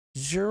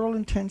 zero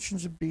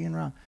intentions of being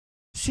wrong.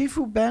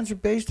 Seafood bans are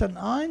based on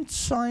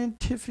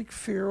unscientific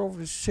fear over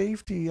the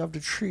safety of the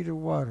treated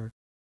water.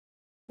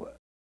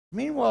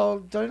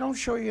 Meanwhile, they don't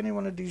show you any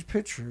one of these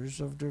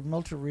pictures of the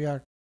melted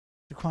reactor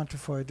to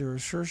quantify their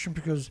assertion,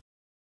 because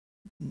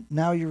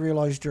now you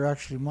realize they're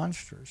actually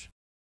monsters.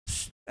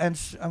 And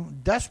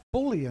that's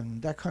bullying,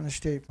 that kind of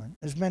statement.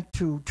 It's meant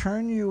to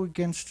turn you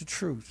against the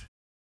truth.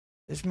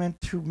 It's meant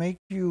to make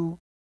you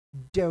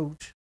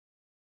doubt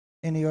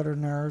any other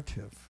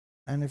narrative.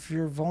 And if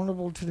you're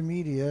vulnerable to the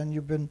media and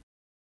you've been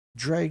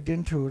dragged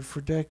into it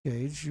for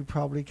decades, you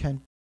probably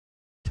can't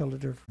tell the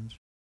difference.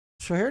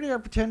 So here they are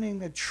pretending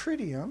that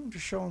tritium, they're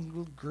showing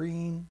little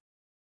green,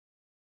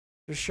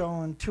 they're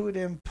showing two of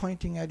them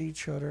pointing at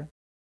each other.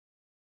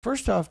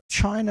 First off,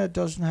 China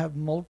doesn't have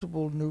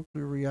multiple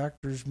nuclear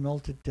reactors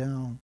melted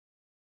down.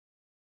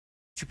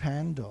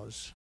 Japan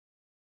does.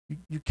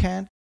 You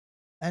can't,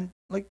 and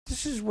like,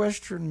 this is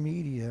Western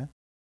media.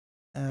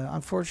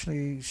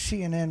 Unfortunately,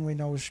 CNN, we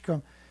know, is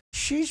scum.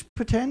 She's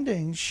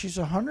pretending she's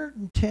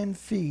 110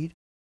 feet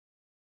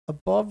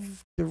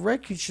above the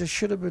wreckage that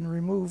should have been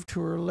removed to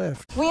her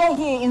left. We are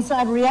here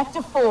inside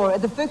Reactor 4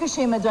 at the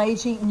Fukushima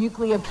Daiichi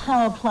nuclear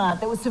power plant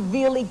that was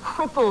severely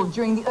crippled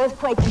during the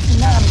earthquake and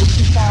tsunami of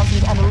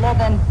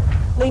 2011,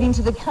 leading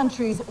to the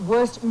country's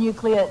worst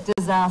nuclear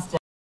disaster.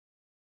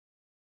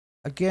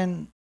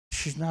 Again,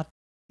 she's not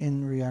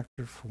in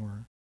Reactor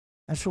 4.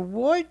 And so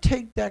why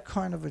take that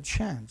kind of a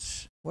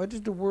chance? Why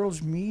did the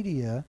world's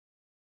media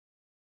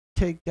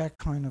take that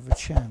kind of a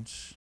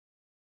chance?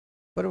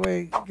 By the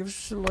way, give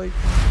us a like,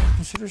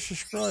 consider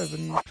subscribe,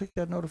 and you click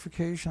that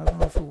notification. I don't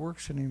know if it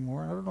works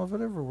anymore. I don't know if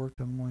it ever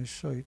worked on my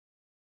site.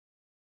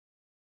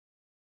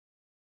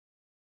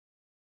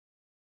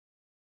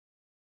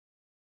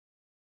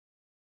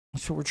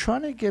 So we're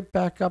trying to get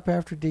back up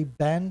after they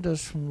banned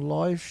us from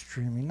live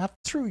streaming, not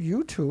through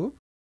YouTube,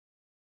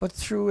 but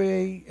through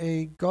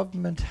a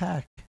government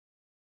hack.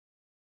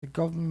 The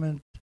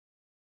government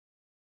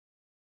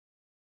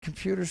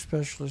computer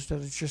specialist that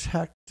has just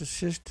hacked the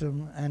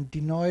system and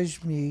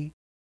denies me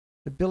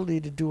the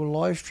ability to do a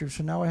live stream.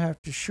 So now I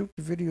have to shoot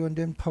the video and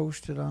then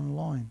post it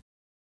online.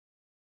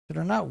 So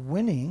they're not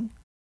winning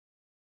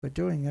by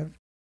doing it,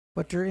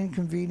 but they're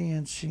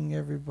inconveniencing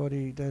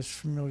everybody that's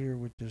familiar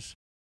with this.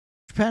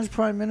 Japan's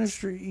prime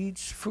minister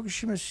eats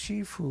Fukushima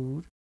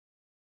seafood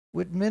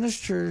with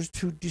ministers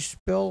to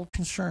dispel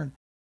concern.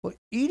 Well,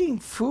 eating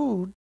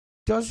food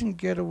doesn't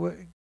get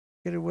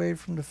away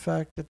from the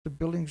fact that the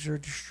buildings are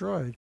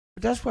destroyed.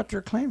 But that's what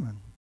they're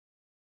claiming.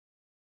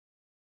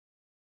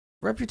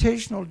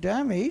 Reputational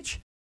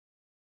damage,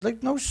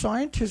 like no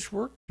scientists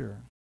worked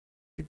there.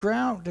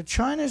 The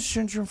China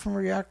syndrome from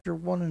Reactor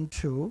 1 and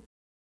 2,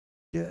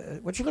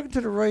 what you're looking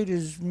to the right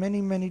is many,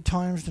 many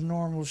times the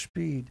normal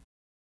speed.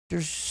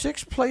 There's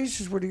 6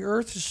 places where the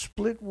earth is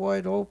split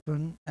wide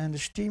open and the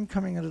steam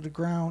coming out of the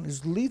ground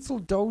is lethal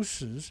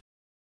doses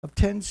of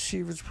 10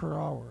 sieverts per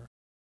hour.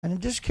 And in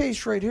this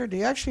case right here,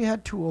 they actually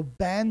had to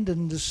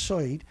abandon the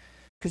site,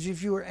 because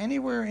if you were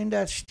anywhere in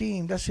that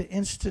steam, that's an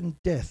instant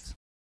death.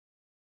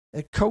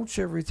 It coats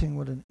everything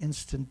with an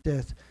instant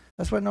death.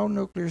 That's why no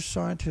nuclear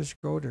scientists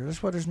go there.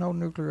 That's why there's no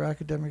nuclear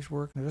academics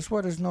working there. That's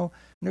why there's no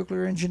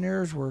nuclear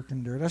engineers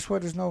working there. That's why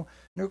there's no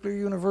nuclear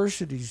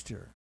universities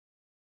there.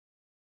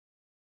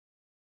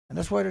 And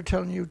that's why they're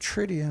telling you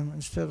tritium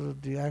instead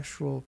of the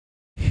actual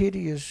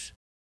hideous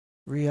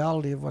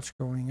reality of what's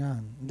going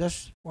on. And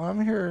that's why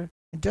I'm here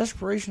in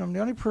desperation. I'm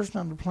the only person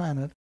on the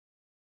planet,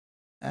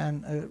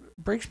 and it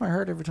breaks my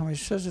heart every time he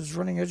says it's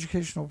running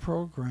educational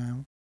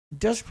program.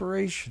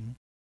 Desperation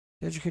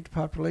to educate the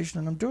population,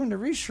 and I'm doing the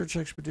research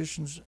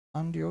expeditions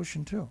on the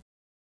ocean too.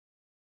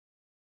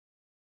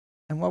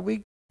 And what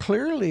we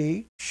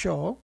clearly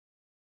show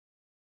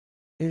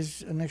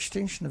is an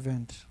extinction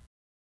event.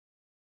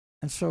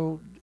 And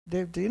so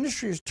the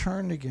industry is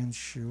turned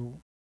against you,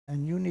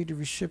 and you need to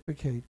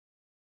reciprocate.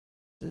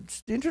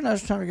 The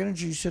International Atomic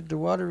Energy said the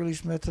water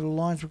release method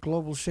aligns with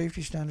global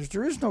safety standards.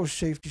 There is no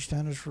safety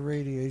standards for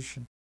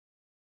radiation.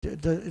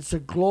 It's a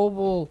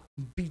global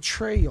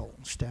betrayal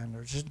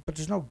standards, but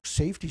there's no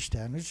safety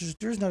standards.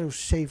 There's no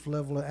safe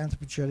level of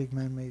anthropogenic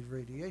man-made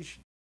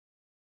radiation.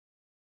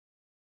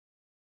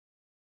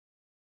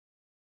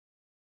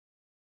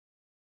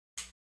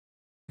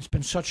 It's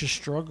been such a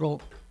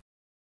struggle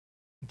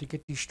to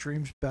get these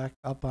streams back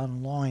up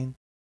online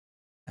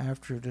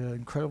after the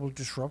incredible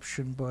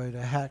disruption by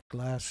the hack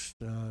last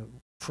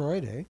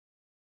Friday.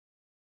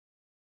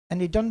 And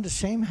they've done the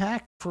same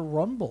hack for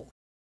Rumble.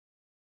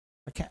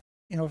 I can't,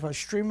 if I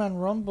stream on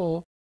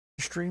Rumble,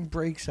 the stream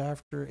breaks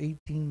after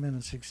 18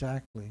 minutes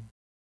exactly.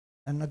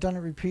 And I've done it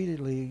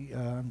repeatedly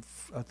on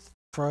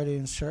Friday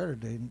and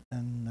Saturday,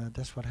 and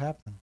that's what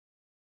happened.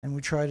 And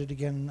we tried it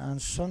again on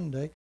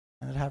Sunday,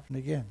 and it happened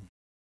again,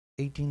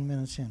 18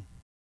 minutes in.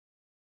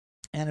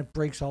 And it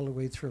breaks all the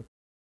way through.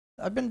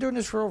 I've been doing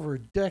this for over a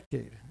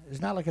decade.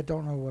 It's not like I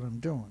don't know what I'm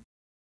doing.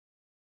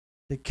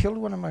 They killed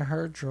one of my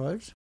hard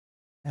drives,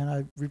 and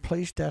I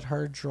replaced that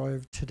hard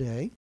drive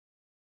today.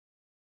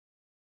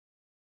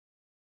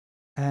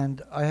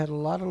 And I had a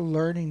lot of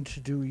learning to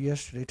do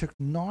yesterday. It took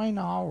 9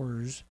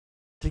 hours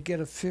to get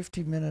a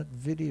 50-minute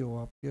video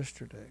up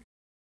yesterday.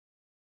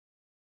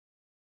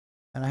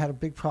 And I had a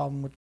big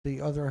problem with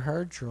the other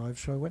hard drive,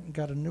 so I went and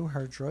got a new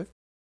hard drive.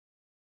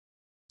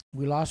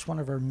 We lost one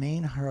of our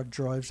main hard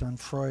drives on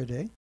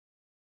Friday.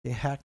 They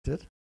hacked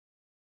it.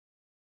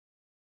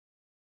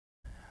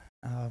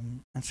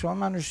 And so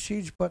I'm under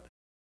siege, but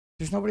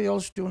there's nobody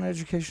else doing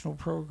educational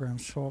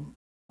programs, so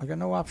I got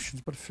no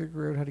options but to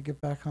figure out how to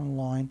get back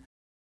online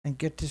and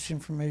get this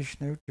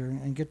information out there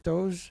and get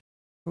those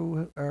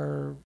who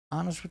are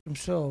honest with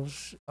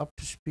themselves up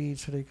to speed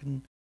so they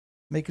can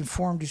make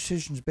informed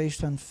decisions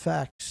based on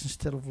facts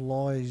instead of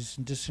lies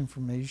and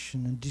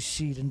disinformation and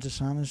deceit and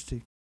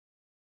dishonesty.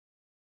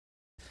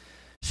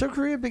 South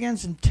Korea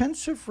begins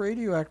intensive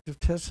radioactive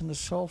tests in the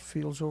salt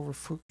fields over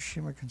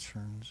Fukushima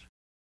concerns.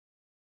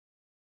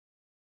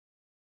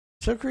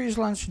 South Korea has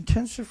launched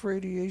intensive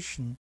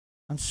radiation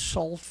on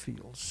salt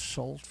fields.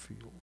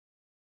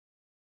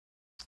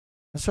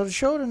 And so the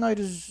show tonight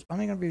is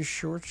only going to be a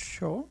short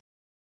show.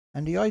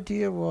 And the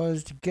idea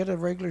was to get a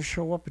regular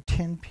show up at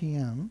 10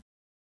 p.m.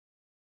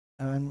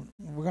 And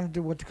we're going to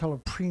do what they call a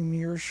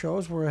premiere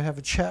shows, where I have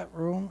a chat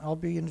room. I'll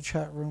be in the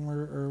chat room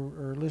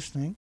or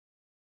listening.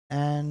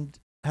 And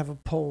have a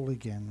poll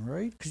again,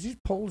 right? Because these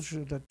polls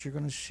that you're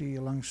going to see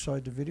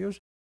alongside the videos,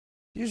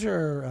 these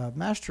are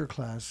master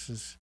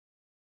classes.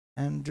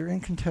 And they're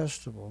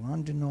incontestable,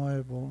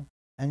 undeniable.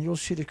 And you'll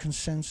see the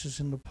consensus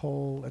in the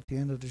poll at the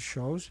end of the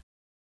shows.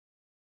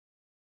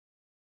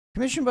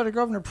 Commissioned by the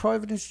governor,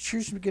 private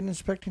institutions begin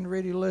inspecting the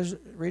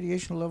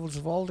radiation levels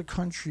of all the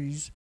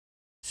country's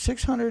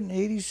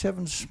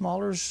 687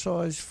 smaller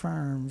sized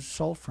farms,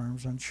 salt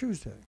farms, on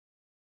Tuesday.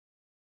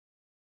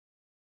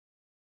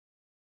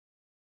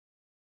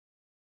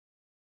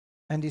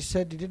 And he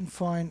said they didn't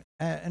find,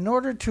 in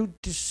order to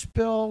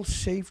dispel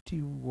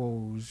safety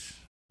woes.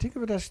 Think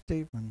about that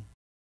statement.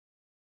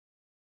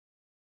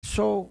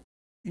 So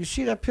you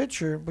see that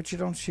picture, but you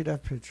don't see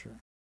that picture.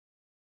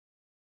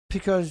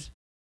 Because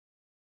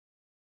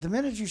the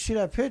minute you see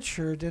that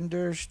picture, then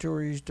their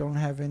stories don't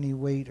have any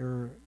weight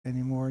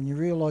anymore, and you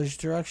realize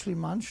they're actually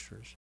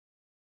monsters.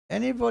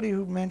 Anybody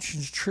who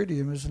mentions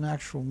tritium is an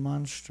actual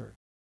monster.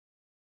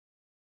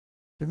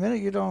 The minute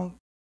you don't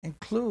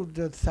include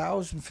the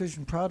 1,000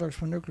 fission products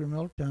from nuclear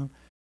meltdown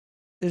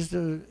is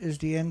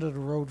the end of the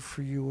road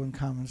for you in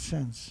common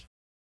sense.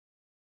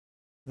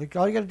 Like,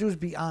 all you got to do is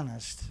be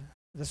honest.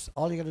 That's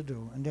all you got to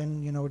do. And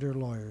then, you know, they're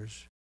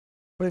lawyers.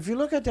 But if you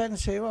look at that and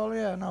say, well,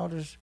 yeah, no,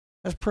 that's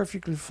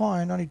perfectly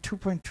fine. Only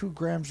 2.2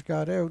 grams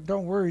got out.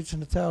 Don't worry, it's in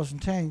 1,000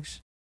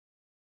 tanks.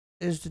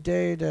 Is the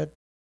day that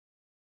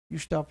you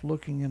stop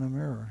looking in a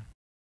mirror.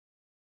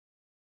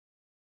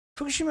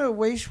 Fukushima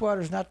wastewater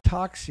is not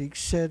toxic,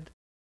 said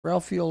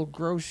Raphael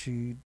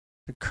Grossi,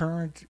 the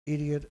current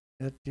idiot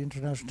at the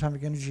International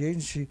Atomic Energy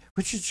Agency,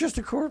 which is just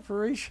a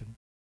corporation.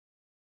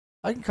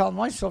 I can call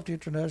myself the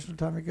International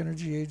Atomic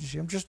Energy Agency.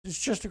 It's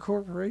just a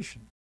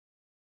corporation.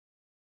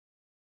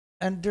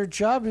 And their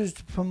job is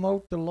to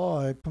promote the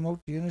lie, promote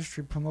the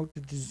industry, promote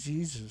the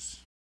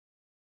diseases.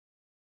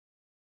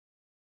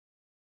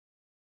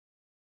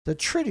 The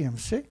tritium,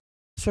 see?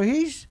 So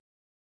he's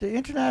the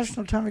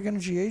International Atomic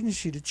Energy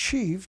Agency, the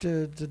chief,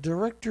 the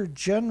director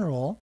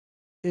general,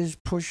 is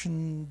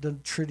pushing the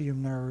tritium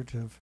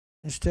narrative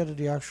instead of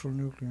the actual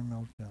nuclear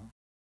meltdown.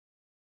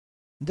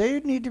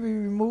 They need to be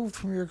removed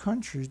from your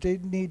countries. They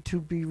need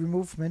to be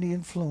removed from any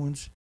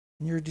influence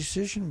in your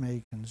decision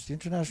makings. The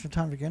International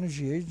Atomic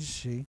Energy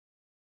Agency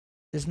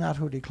is not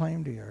who they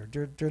claim they are.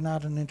 They're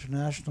not an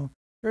international.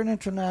 They're an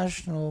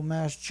international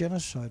mass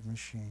genocide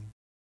machine.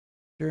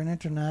 They're an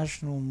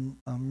international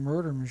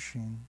murder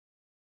machine.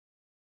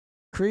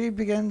 Korea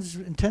begins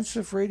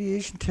intensive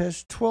radiation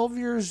tests 12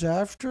 years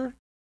after.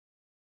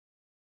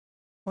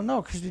 Well,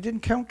 no, because they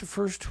didn't count the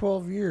first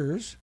 12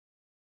 years.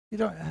 You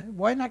don't.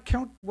 Why not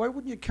count? Why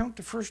wouldn't you count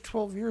the first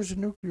 12 years of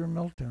nuclear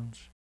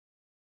meltdowns?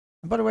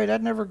 And by the way,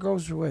 that never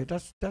goes away.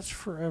 That's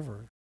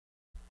forever.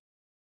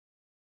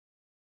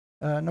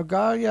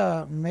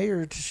 Nagoya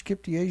mayor to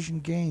skip the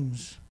Asian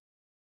Games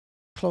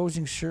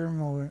closing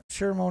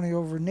ceremony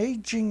over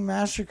Nanjing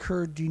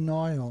massacre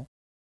denial.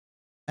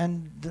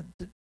 And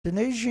the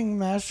Nanjing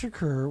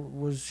massacre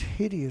was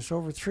hideous.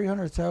 Over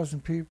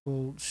 300,000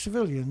 people,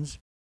 civilians,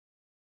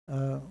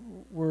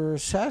 were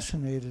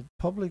assassinated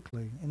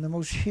publicly in the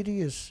most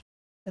hideous,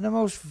 in the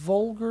most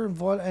vulgar and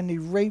violent, and they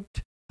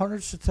raped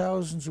hundreds of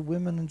thousands of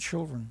women and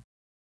children,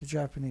 the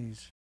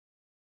Japanese.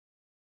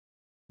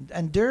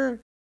 And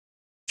their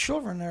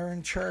children are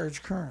in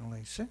charge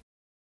currently, see?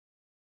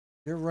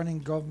 They're running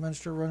governments,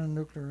 they're running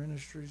nuclear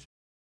industries.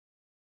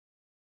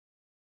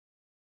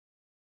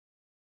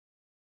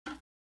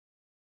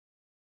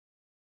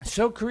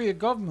 South Korea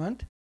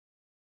government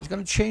is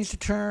going to change the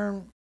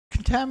term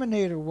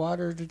contaminated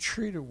water to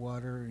treated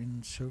water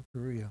in South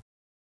Korea.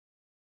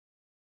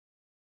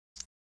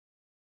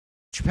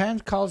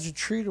 Japan calls it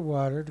treated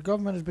water. The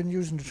government has been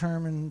using the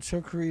term in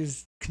South Korea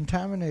as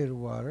contaminated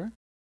water.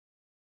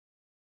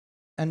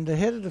 And the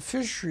head of the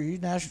fishery,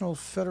 National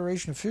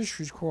Federation of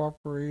Fisheries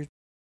Cooperate,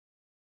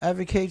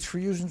 advocates for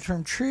using the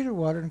term treated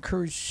water to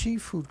encourage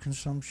seafood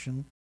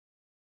consumption.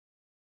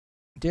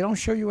 They don't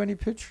show you any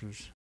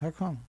pictures. How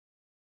come?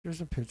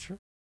 There's a picture.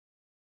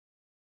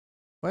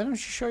 Why don't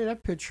she show you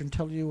that picture and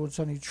tell you what's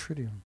on each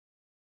tritium?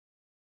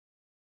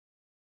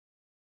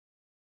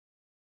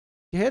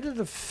 The head of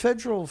the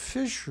Federal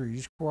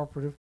Fisheries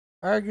Cooperative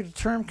argued the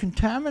term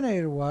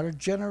contaminated water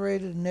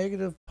generated a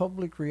negative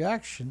public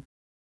reaction,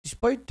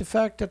 despite the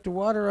fact that the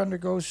water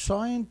undergoes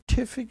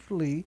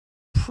scientifically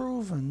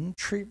proven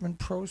treatment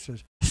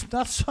process. It's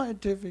not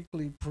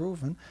scientifically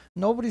proven.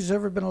 Nobody's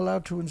ever been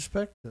allowed to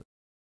inspect it.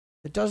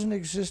 It doesn't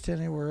exist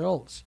anywhere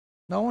else.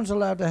 No one's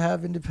allowed to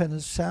have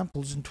independent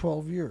samples in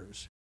 12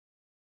 years.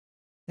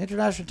 The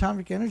International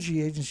Atomic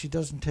Energy Agency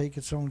doesn't take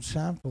its own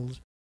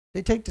samples.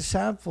 They take the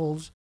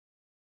samples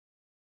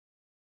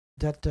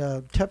that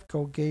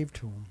TEPCO gave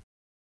to them.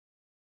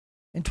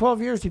 In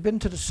 12 years, they've been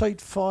to the site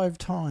 5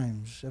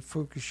 times at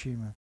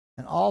Fukushima,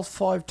 and all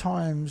 5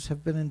 times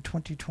have been in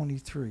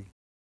 2023.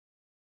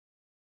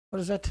 What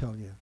does that tell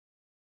you?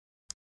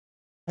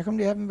 How come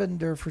they haven't been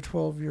there for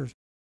 12 years?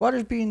 Water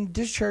is being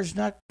discharged,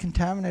 not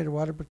contaminated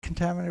water, but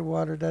contaminated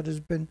water that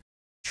has been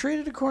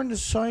treated according to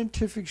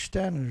scientific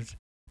standards.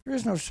 There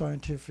is no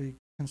scientific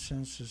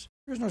consensus.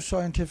 There is no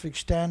scientific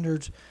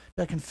standards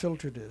that can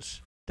filter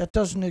this. That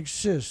doesn't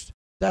exist.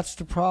 That's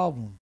the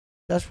problem.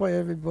 That's why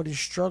everybody's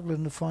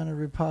struggling to find a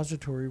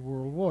repository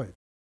worldwide.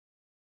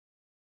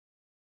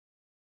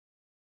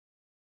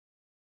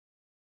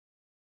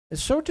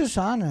 It's so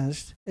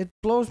dishonest, it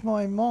blows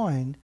my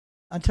mind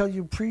until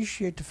you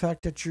appreciate the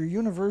fact that your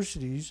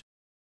universities,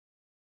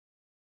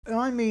 and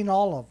I mean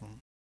all of them,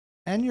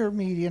 and your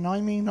media, and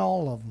I mean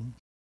all of them,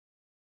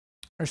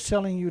 are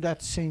selling you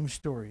that same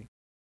story.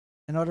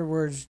 In other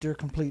words, they're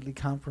completely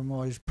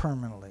compromised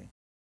permanently.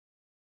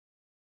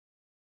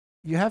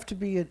 You have to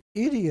be an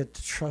idiot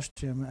to trust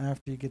him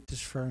after you get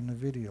this far in the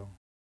video.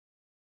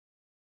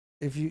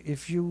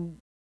 If you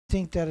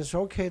think that it's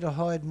okay to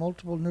hide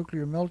multiple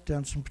nuclear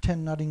meltdowns and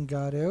pretend nothing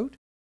got out,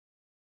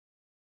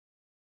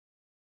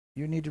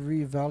 you need to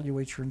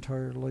reevaluate your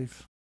entire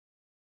life.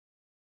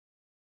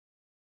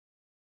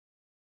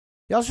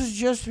 He also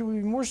suggested it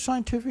would be more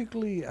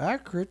scientifically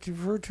accurate to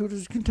refer to it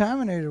as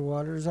contaminated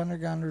water as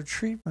undergone their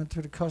treatment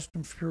through the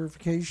custom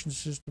purification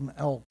system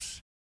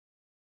ALPS.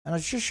 And I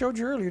just showed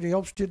you earlier, the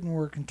ALPS didn't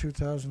work in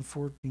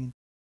 2014.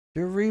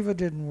 The AREVA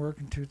didn't work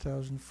in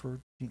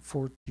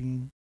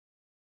 2014.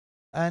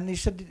 And he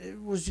said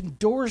it was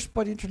endorsed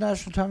by the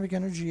International Atomic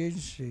Energy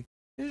Agency.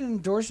 They didn't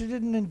endorse it. They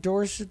didn't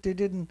endorse it. They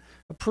didn't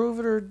approve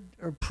it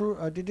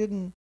or they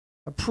didn't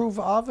approve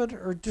of it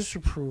or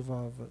disapprove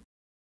of it.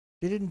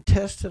 They didn't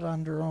test it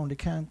on their own. They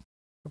can't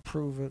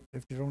approve it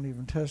if they don't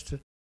even test it.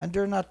 And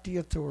they're not the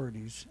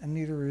authorities, and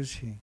neither is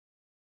he.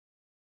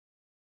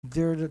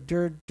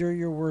 They're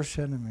your worst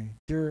enemy.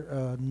 They're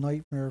a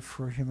nightmare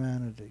for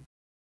humanity.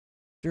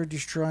 They're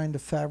destroying the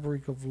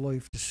fabric of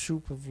life, the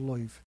soup of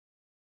life,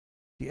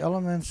 the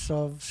elements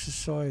of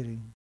society.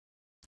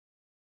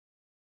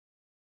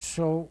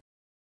 So,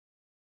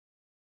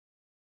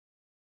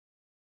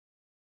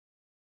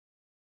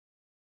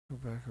 go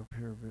back up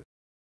here a bit.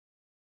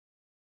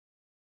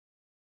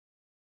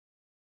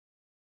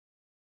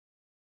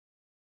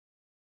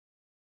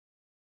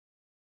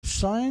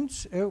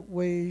 Science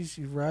outweighs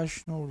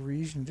irrational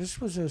reason. This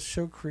was a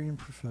South Korean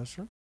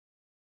professor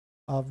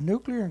of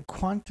nuclear and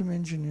quantum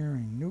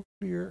engineering.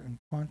 Nuclear and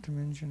quantum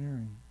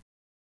engineering.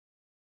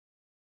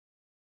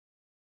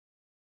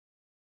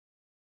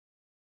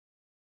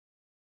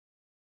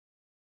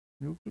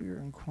 Nuclear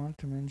and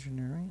quantum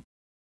engineering.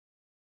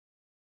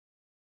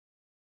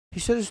 He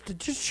says the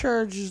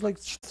discharge is like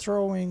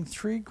throwing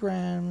 3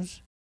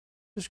 grams.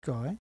 This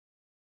guy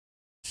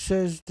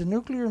says the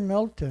nuclear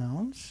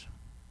meltdowns,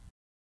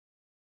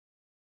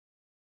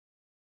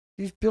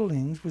 these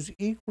buildings, was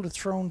equal to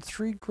throwing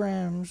 3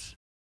 grams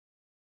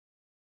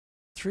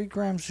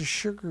of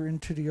sugar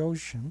into the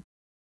ocean,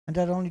 and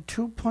that only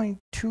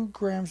 2.2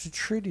 grams of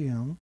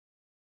tritium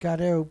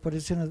got out, but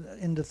it's in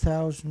the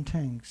 1,000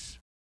 tanks.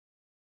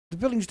 The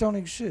buildings don't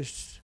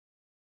exist.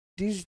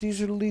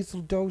 These are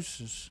lethal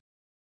doses.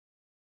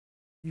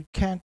 You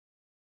can't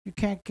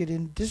get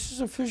in. This is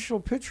an official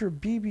picture of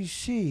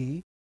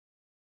BBC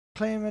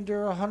claiming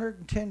they're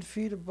 110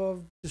 feet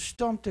above the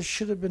stump that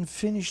should have been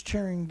finished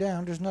tearing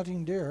down. There's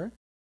nothing there.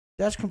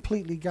 That's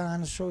completely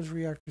gone, and so is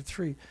Reactor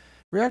 3.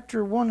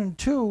 Reactor 1 and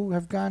 2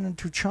 have gone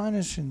into China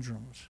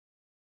syndromes.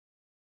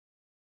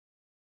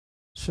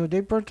 So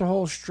they burnt the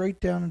hole straight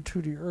down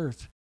into the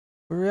earth.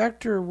 But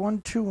Reactor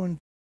 1, 2,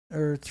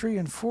 and 3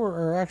 and 4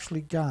 are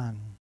actually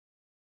gone.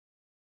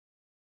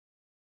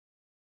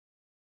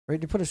 Right?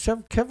 They put a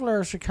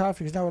Kevlar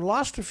sarcophagus. Now, it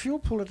lost a fuel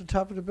pool at the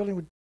top of the building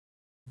with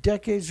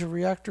decades of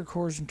reactor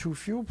cores and 2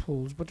 fuel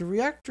pools, but the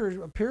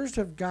reactor appears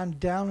to have gone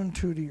down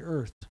into the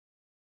earth.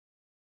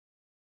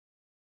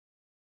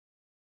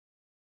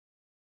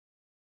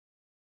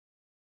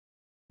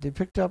 They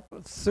picked up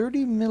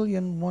 30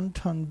 million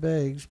one-ton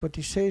bags, but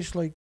they say it's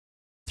like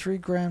 3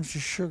 grams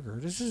of sugar.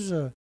 This is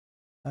a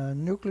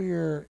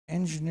nuclear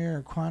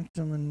engineer,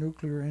 quantum and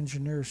nuclear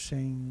engineer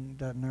saying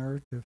that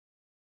narrative.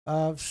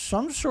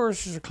 Some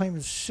sources are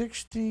claiming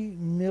 60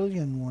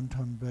 million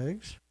one-ton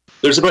bags.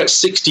 There's about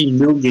 60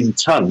 million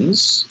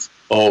tons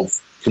of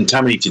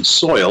contaminated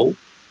soil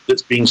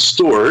that's being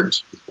stored,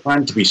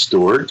 planned to be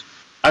stored,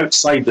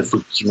 outside the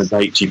Fukushima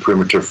Daiichi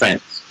perimeter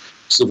fence.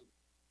 So,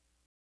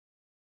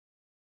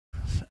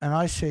 and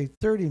I say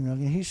 30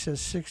 million, he says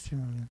 60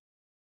 million.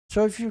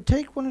 So if you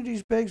take one of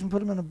these bags and put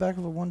them in the back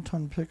of a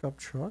one-ton pickup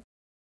truck,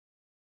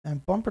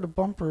 and bumper to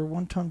bumper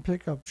one-ton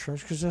pickup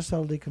trucks, because that's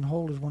all they can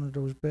hold is one of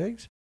those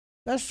bags,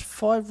 that's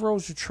 5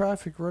 rows of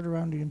traffic right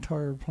around the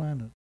entire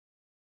planet.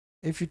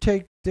 If you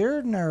take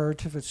their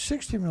narrative at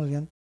 60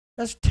 million,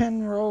 that's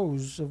 10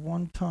 rows of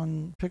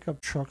one-ton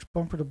pickup trucks,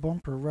 bumper to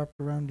bumper, wrapped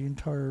around the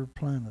entire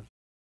planet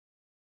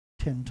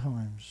 10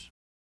 times.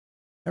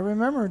 And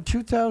remember, in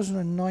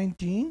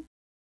 2019,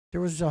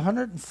 there was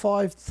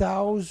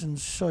 105,000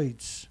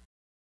 sites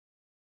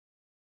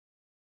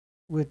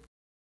with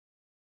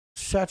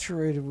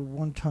saturated with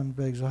one-ton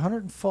bags.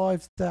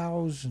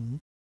 105,000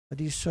 of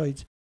these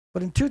sites.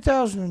 But in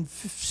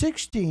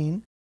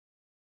 2016,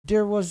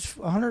 there was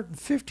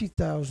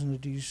 150,000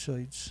 of these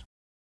sites.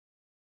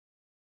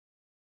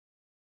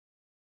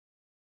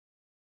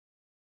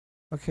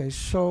 Okay,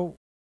 so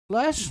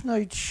last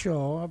night's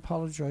show, I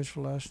apologize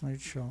for last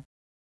night's show.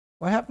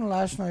 What happened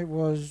last night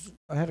was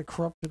I had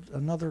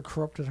another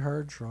corrupted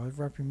hard drive.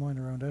 Wrap your mind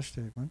around that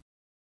statement.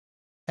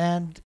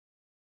 And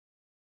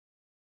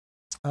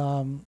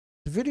the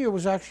video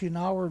was actually 1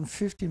 hour and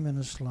 50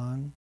 minutes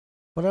long,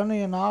 but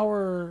only 1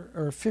 hour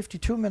or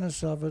 52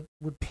 minutes of it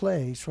would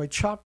play. So I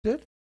chopped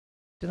it,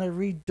 then I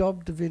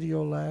redubbed the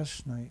video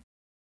last night.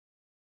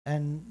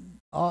 And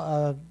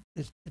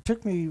it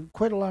took me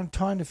quite a long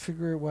time to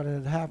figure out what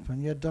had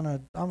happened. You had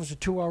done almost a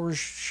 2-hour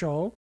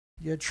show.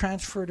 You had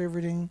transferred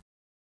everything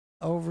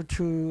over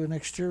to an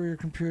exterior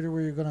computer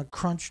where you're going to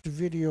crunch the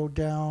video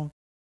down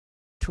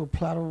to a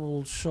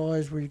palatable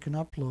size where you can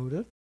upload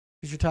it.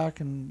 Because you're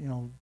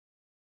talking,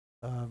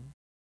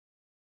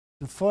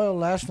 the file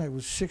last night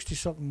was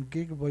 60-something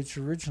gigabytes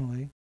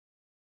originally.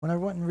 When I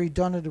went and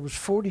redone it, it was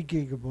 40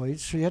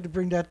 gigabytes. So you had to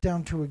bring that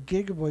down to a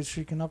gigabyte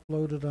so you can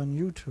upload it on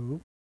YouTube.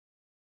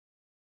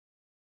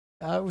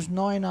 It was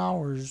 9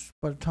 hours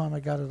by the time I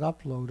got it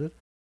uploaded.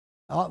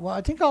 Well,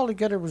 I think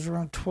altogether it was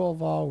around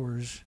 12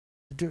 hours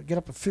to get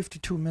up a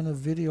 52-minute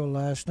video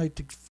last night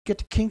to get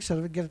the kinks out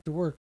of it, get it to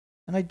work.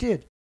 And I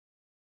did.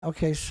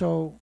 Okay,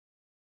 so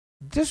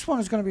this one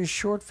is going to be a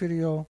short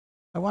video.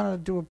 I wanted to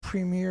do a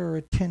premiere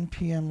at 10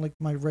 p.m. like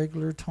my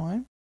regular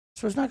time.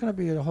 So it's not going to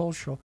be a whole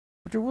show.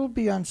 But there will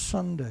be on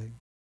Sunday.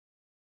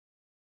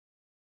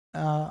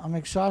 I'm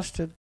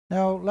exhausted.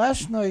 Now,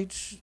 last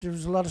night, there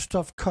was a lot of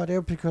stuff cut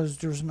out because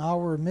there was an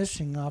hour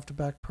missing off the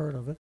back part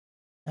of it.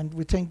 And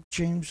we thank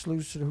James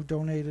Lucid, who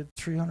donated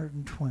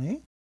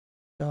 $320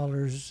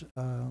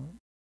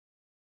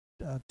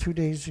 2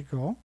 days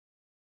ago.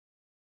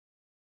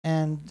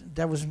 And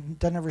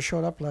that never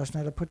showed up last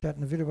night. I put that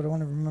in the video, but I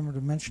want to remember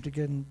to mention it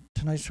again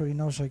tonight so he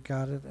knows I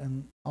got it.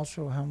 And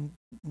also how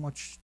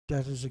much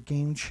that is a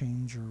game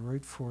changer,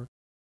 right, for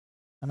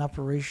an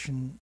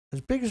operation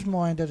as big as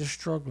mine that is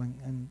struggling.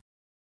 And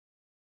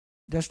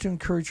that's to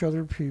encourage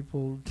other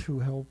people to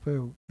help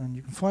out. And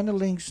you can find the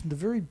links in the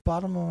very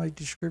bottom of my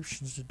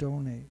descriptions to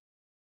donate.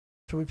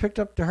 So we picked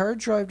up the hard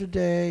drive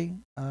today.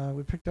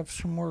 We picked up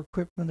some more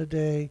equipment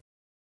today.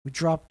 We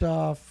dropped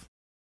off.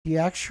 The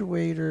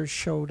actuator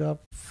showed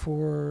up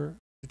for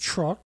the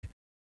truck.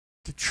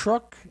 The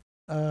truck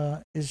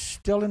is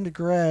still in the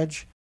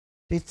garage.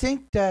 They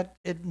think that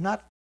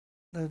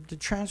the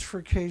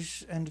transfer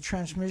case and the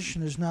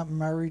transmission is not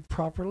married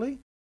properly.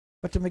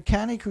 But the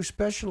mechanic who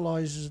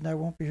specializes in that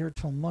won't be here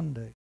till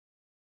Monday.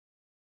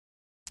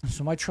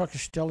 So my truck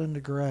is still in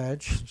the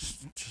garage.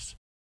 It's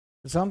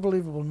an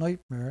unbelievable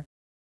nightmare.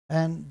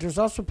 And there's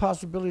also a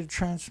possibility the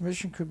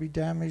transmission could be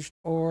damaged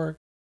or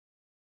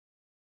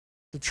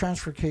the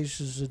transfer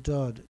case is a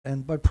dud.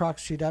 And by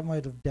proxy, that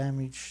might have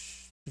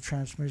damaged the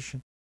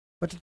transmission.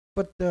 But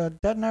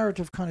that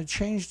narrative kind of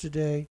changed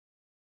today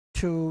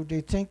to they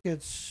think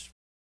it's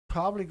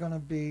probably going to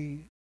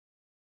be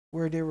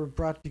where they were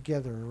brought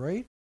together,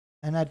 right?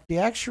 And that the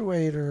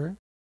actuator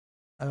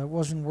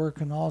wasn't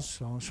working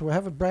also. So we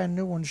have a brand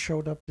new one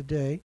showed up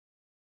today.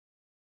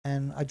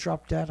 And I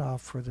dropped that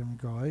off for them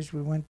guys.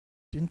 We went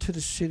into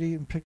the city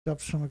and picked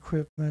up some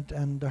equipment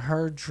and the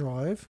hard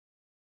drive.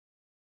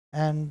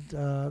 And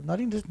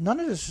none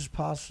of this is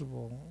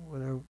possible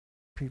without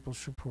people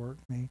support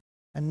me.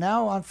 And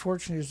now,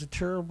 unfortunately, is a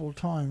terrible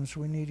time,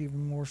 so we need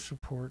even more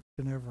support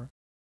than ever.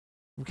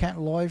 We can't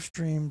live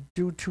stream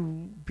due to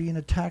being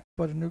attacked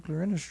by the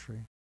nuclear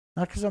industry.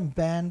 Not because I'm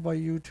banned by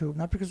YouTube,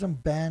 not because I'm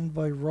banned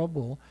by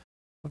Rubble,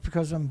 but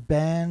because I'm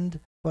banned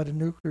by the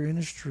nuclear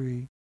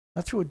industry,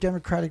 not through a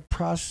democratic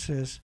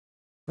process,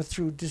 but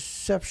through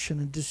deception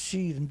and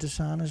deceit and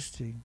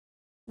dishonesty,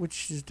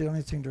 which is the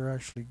only thing they're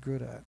actually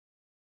good at.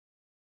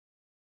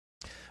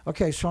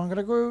 Okay, so I'm going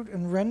to go out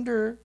and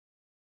render.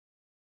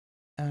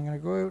 I'm going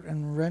to go out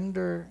and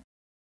render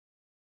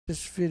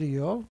this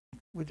video.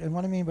 And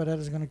what I mean by that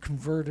is I'm going to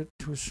convert it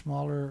to a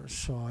smaller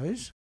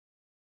size.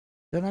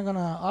 Then I'm going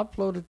to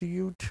upload it to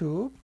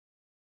YouTube.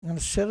 I'm going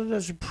to set it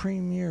as a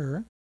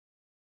premiere.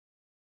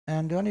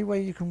 And the only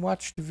way you can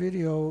watch the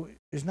video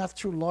is not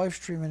through live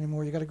stream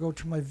anymore. You got to go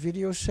to my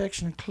video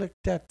section and click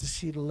that to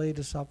see the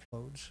latest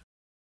uploads.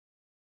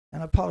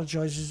 And I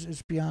apologize,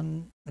 it's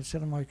beyond, it's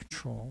out of my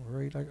control,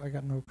 right? I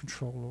got no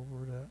control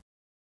over that.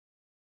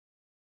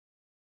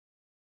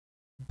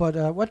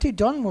 But what they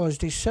done was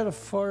they set a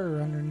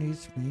fire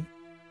underneath me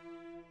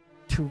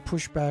to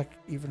push back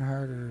even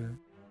harder,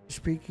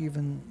 speak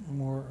even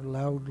more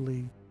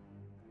loudly,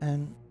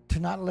 and to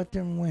not let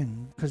them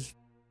win, because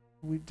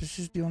this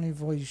is the only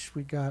voice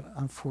we got,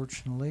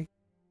 unfortunately.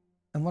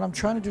 And what I'm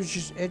trying to do is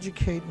just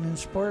educate and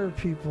inspire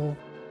people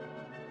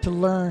to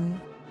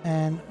learn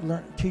and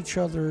teach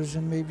others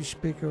and maybe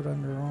speak out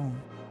on their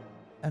own.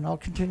 And I'll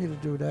continue to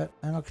do that.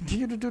 And I'll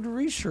continue to do the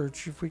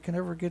research if we can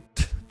ever get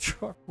the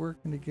truck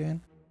working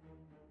again.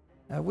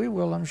 We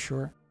will, I'm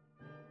sure.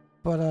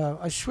 But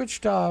I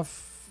switched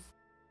off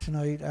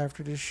tonight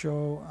after this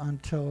show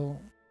until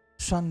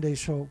Sunday,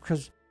 so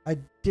because I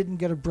didn't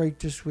get a break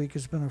this week.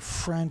 It's been a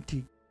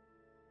frantic,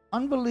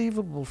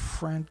 unbelievable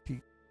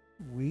frantic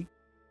week.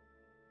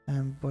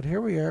 But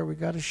here we are. We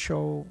got a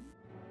show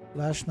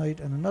last night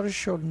and another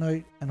show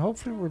tonight, and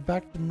hopefully we're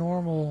back to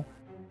normal.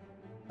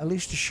 At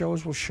least the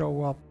shows will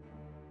show up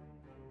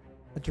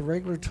at the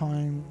regular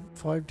time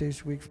 5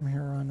 days a week from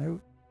here on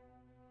out.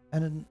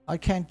 And then I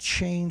can't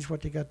change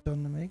what they got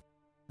done to me,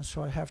 and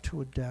so I have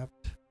to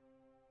adapt.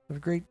 Have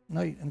a great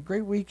night and a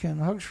great weekend.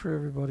 Hugs for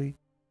everybody.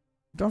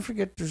 Don't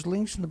forget, there's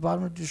links in the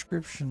bottom of the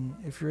description.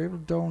 If you're able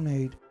to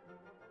donate,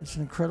 it's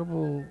an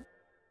incredible,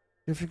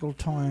 difficult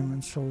time,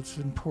 and so it's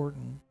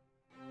important.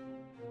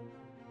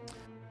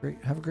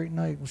 Great. Have a great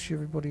night. We'll see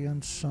everybody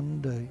on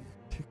Sunday.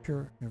 Take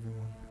care,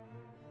 everyone.